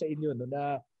magsasabi sa inyo, no,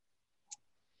 na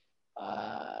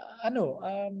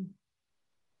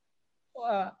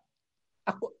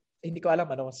ako, hindi ko alam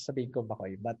ano sasabihin ko,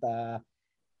 Makoy, but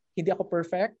hindi ako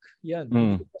perfect. Yan.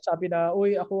 Hindi ko sabi na,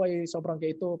 uy, ako ay sobrang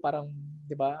ganito, parang,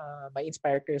 di ba, may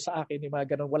inspire kayo sa akin, yung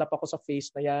mga ganun. Wala pa ako sa face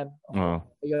na yan.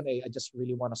 Ayun, I just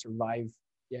really wanna survive.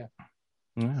 Yeah.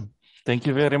 Thank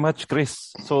you very much,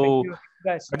 Chris. So, thank you,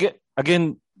 guys.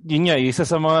 Again, yun nga, isa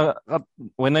sa mga,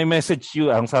 when I message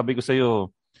you, ang sabi ko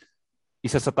sa'yo,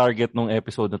 isa sa target ng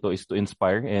episode na to is to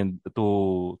inspire and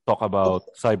to talk about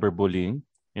cyberbullying.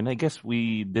 And I guess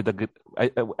we did a good,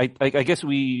 I guess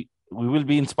we will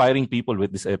be inspiring people with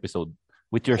this episode,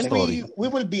 with your story. We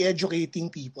will be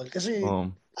educating people kasi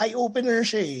eye-opener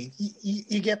siya eh.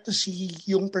 You get to see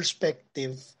yung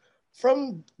perspective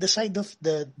from the side of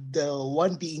the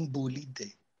one being bullied eh.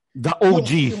 The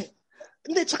OG.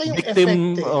 Hindi, tsaka yung victim,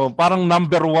 effect eh. Parang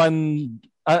number one,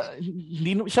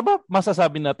 siya ba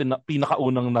masasabi natin na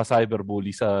pinakaunang na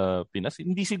cyberbully sa Pinas?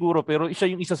 Hindi siguro, pero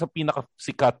siya yung isa sa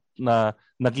pinakasikat na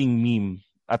naging meme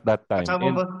at that time.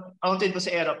 Kasama ba, counted ba si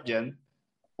Erap dyan?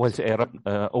 Well, si Erap,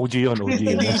 OG yun.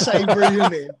 Hindi cyber yun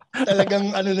eh.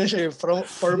 Talagang na siya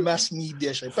for mass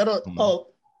media siya. Pero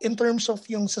in terms of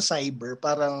yung sa cyber,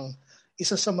 parang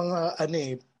isa sa mga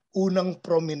unang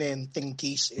prominenteng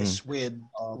case is with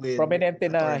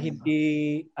prominente na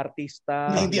hindi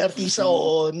artista. Hindi artista,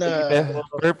 oo.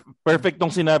 Perfect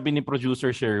tong sinabi ni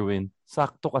producer Sherwin.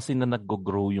 Sakto kasi na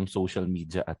nag-grow yung social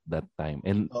media at that time.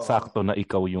 And sakto na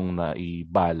ikaw yung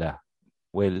naibala.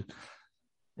 Well,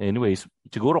 anyways,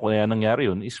 siguro kung yan nangyari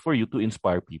yun is for you to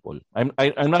inspire people. I'm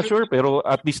not sure, pero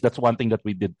at least that's one thing that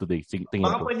we did today.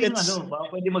 Baka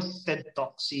pwede mag-TED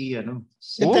Talk si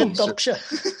TED Talk siya.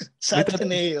 Sa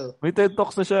Ateneo. May TED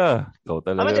Talks na siya. Ikaw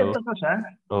talaga. May TED Talk na siya?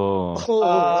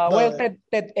 Well,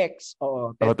 TEDx.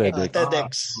 Oo,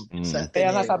 TEDx. Kaya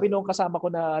nga sabi nung kasama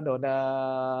ko na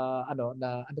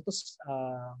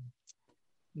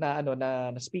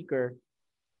speaker,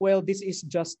 well, this is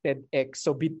just TEDx.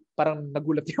 So, parang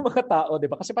nagulat yung mga tao, di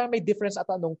ba? Kasi parang may difference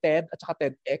ata nung TED at saka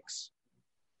TEDx.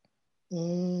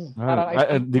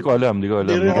 Di ko alam.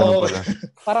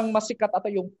 Parang masikat ata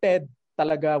yung TED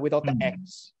talaga without the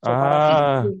X. So,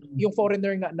 parang yung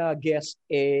foreigner nga na guest,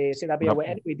 sinabi niya, well,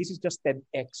 anyway, this is just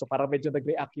TEDx. So, parang medyo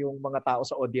nag-react yung mga tao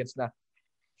sa audience na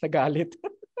nagalit.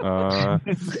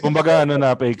 Kumbaga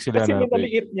na-fake sila. Kasi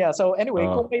minaliit niya. So anyway,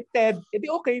 kung may TED, edi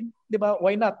okay, di ba?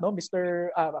 Why not, no?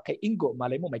 Mr. Kay Ingo,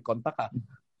 malay mo, may contact ka.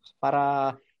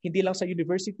 Para hindi lang sa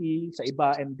university, sa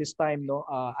iba, and this time, no,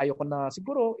 ayoko na,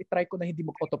 siguro, itry ko na hindi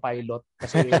mag-autopilot.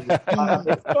 Kasi,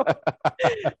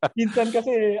 minsan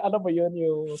kasi, yun,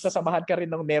 yung sasamahan ka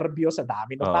rin ng nervyo sa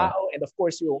dami ng tao, and of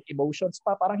course, yung emotions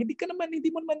pa, parang hindi ka naman,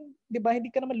 di ba, hindi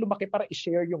ka naman lumaki para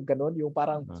i-share yung ganun, yung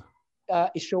parang,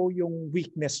 i-show yung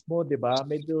weakness mo, di ba?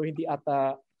 Medyo hindi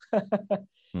ata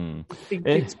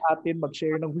tips atin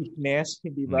mag-share ng weakness,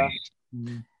 hindi ba?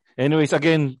 Anyways,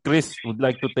 again, Chris, would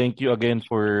like to thank you again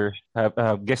for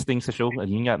guesting sa show.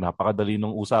 Yun nga, napakadali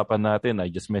nung usapan natin.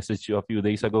 I just messaged you a few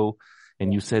days ago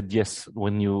and you said yes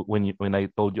when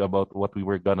I told you about what we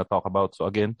were gonna talk about. So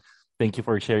again, thank you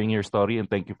for sharing your story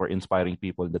and thank you for inspiring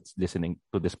people that's listening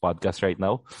to this podcast right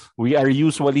now. We are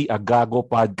usually a gago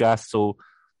podcast, so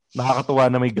nakakatuwa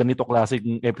na may ganito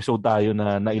klaseng episode tayo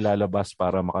na nailalabas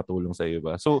para makatulong sa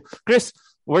iba. So, Chris,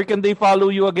 where can they follow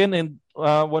you again and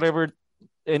whatever,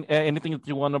 anything that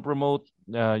you want to promote,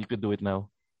 you could do it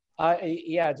now.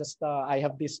 Yeah, just I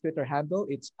have this Twitter handle.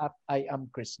 It's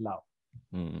 @IamChrisLao.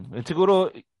 At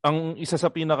siguro, ang isa sa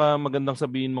pinaka magandang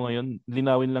sabihin mo ngayon,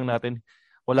 linawin lang natin,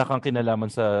 wala kang kinalaman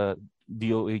sa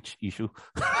DOH issue.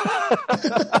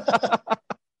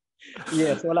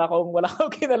 Yes, wala akong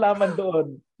kinalaman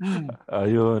doon.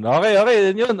 Ayun. Okay.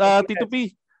 Yun.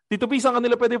 Tito P, saan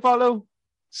kanila pwede follow?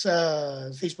 Sa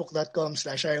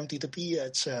facebook.com/IamTitoP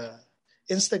at sa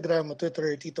Instagram at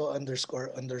Twitter,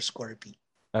 Tito__P.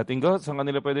 At Ingo, saan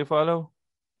kanila pwede follow?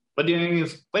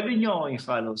 Pwede nyo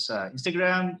i-follow sa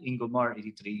Instagram,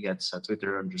 Ingomar83 at sa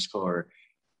Twitter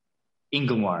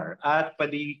 _Ingomar. At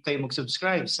pwede kayo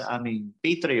mag-subscribe sa aming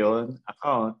Patreon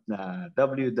account na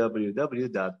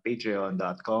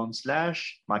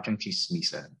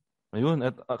www.patreon.com/machangchismisan. Ayun,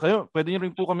 at kayo, pwede niyo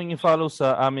rin po kaming i-follow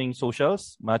sa aming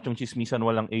socials, Machong Chismisan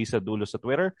walang A sa dulo sa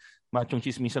Twitter, Machong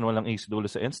Chismisan walang A sa dulo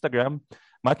sa Instagram,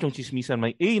 Machong Chismisan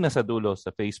may A na sa dulo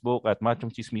sa Facebook, at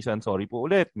Machong Chismisan, sorry po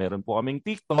ulit, meron po kaming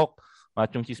TikTok,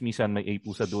 Machong Chismisan may A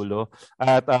po sa dulo.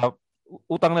 At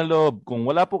utang na loob, kung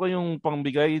wala po kayong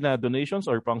pangbigay na donations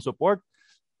or pang support,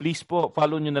 please po,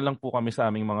 follow nyo na lang po kami sa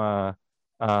aming mga,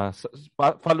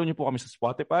 follow nyo po kami sa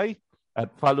Spotify, at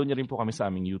follow niyo rin po kami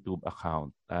sa aming YouTube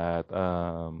account. At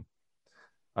ano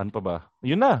pa ba?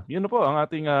 Yun na po ang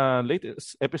ating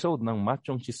latest episode ng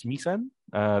Machong Chismisan.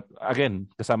 At again,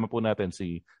 kasama po natin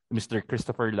si Mr.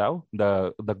 Christopher Lau,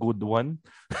 the good one.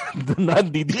 The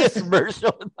non-DDS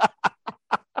version.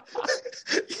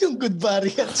 Yung good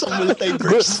variant sa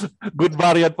multiverse. Good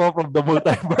variant po from the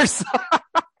multiverse.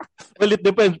 Well, it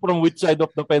depends from which side of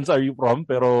the fence are you from,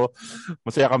 pero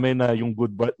masaya kami na yung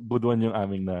good one yung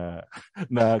aming na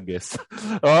guest.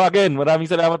 Again, maraming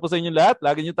salamat po sa inyo lahat.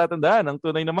 Lagi niyo tatandaan, ang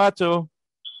tunay na macho.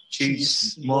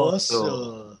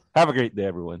 Chismoso. Have a great day,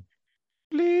 everyone.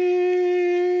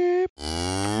 Bleep.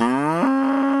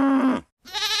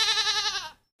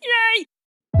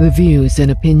 The views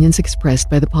and opinions expressed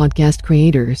by the podcast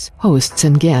creators, hosts,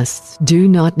 and guests do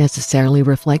not necessarily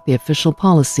reflect the official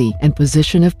policy and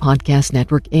position of Podcast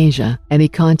Network Asia. Any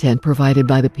content provided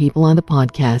by the people on the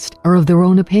podcast are of their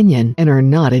own opinion and are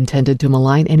not intended to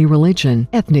malign any religion,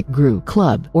 ethnic group,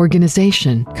 club,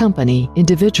 organization, company,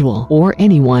 individual, or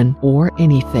anyone or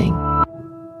anything.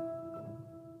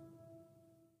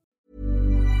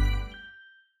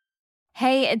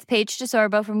 Hey, it's Paige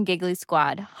DeSorbo from Giggly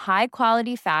Squad. High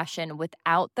quality fashion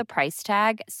without the price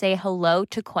tag. Say hello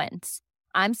to Quince.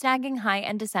 I'm snagging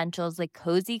high-end essentials like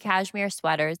cozy cashmere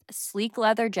sweaters, sleek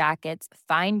leather jackets,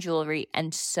 fine jewelry,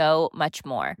 and so much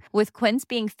more. With Quince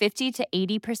being 50 to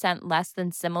 80% less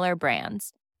than similar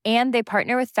brands. And they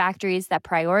partner with factories that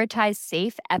prioritize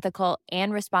safe, ethical,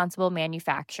 and responsible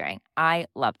manufacturing. I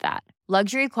love that.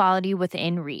 Luxury quality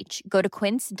within reach. Go to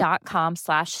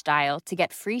quince.com/style to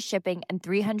get free shipping and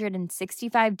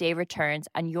 365-day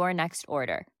returns on your next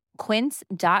order.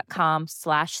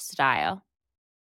 Quince.com/style.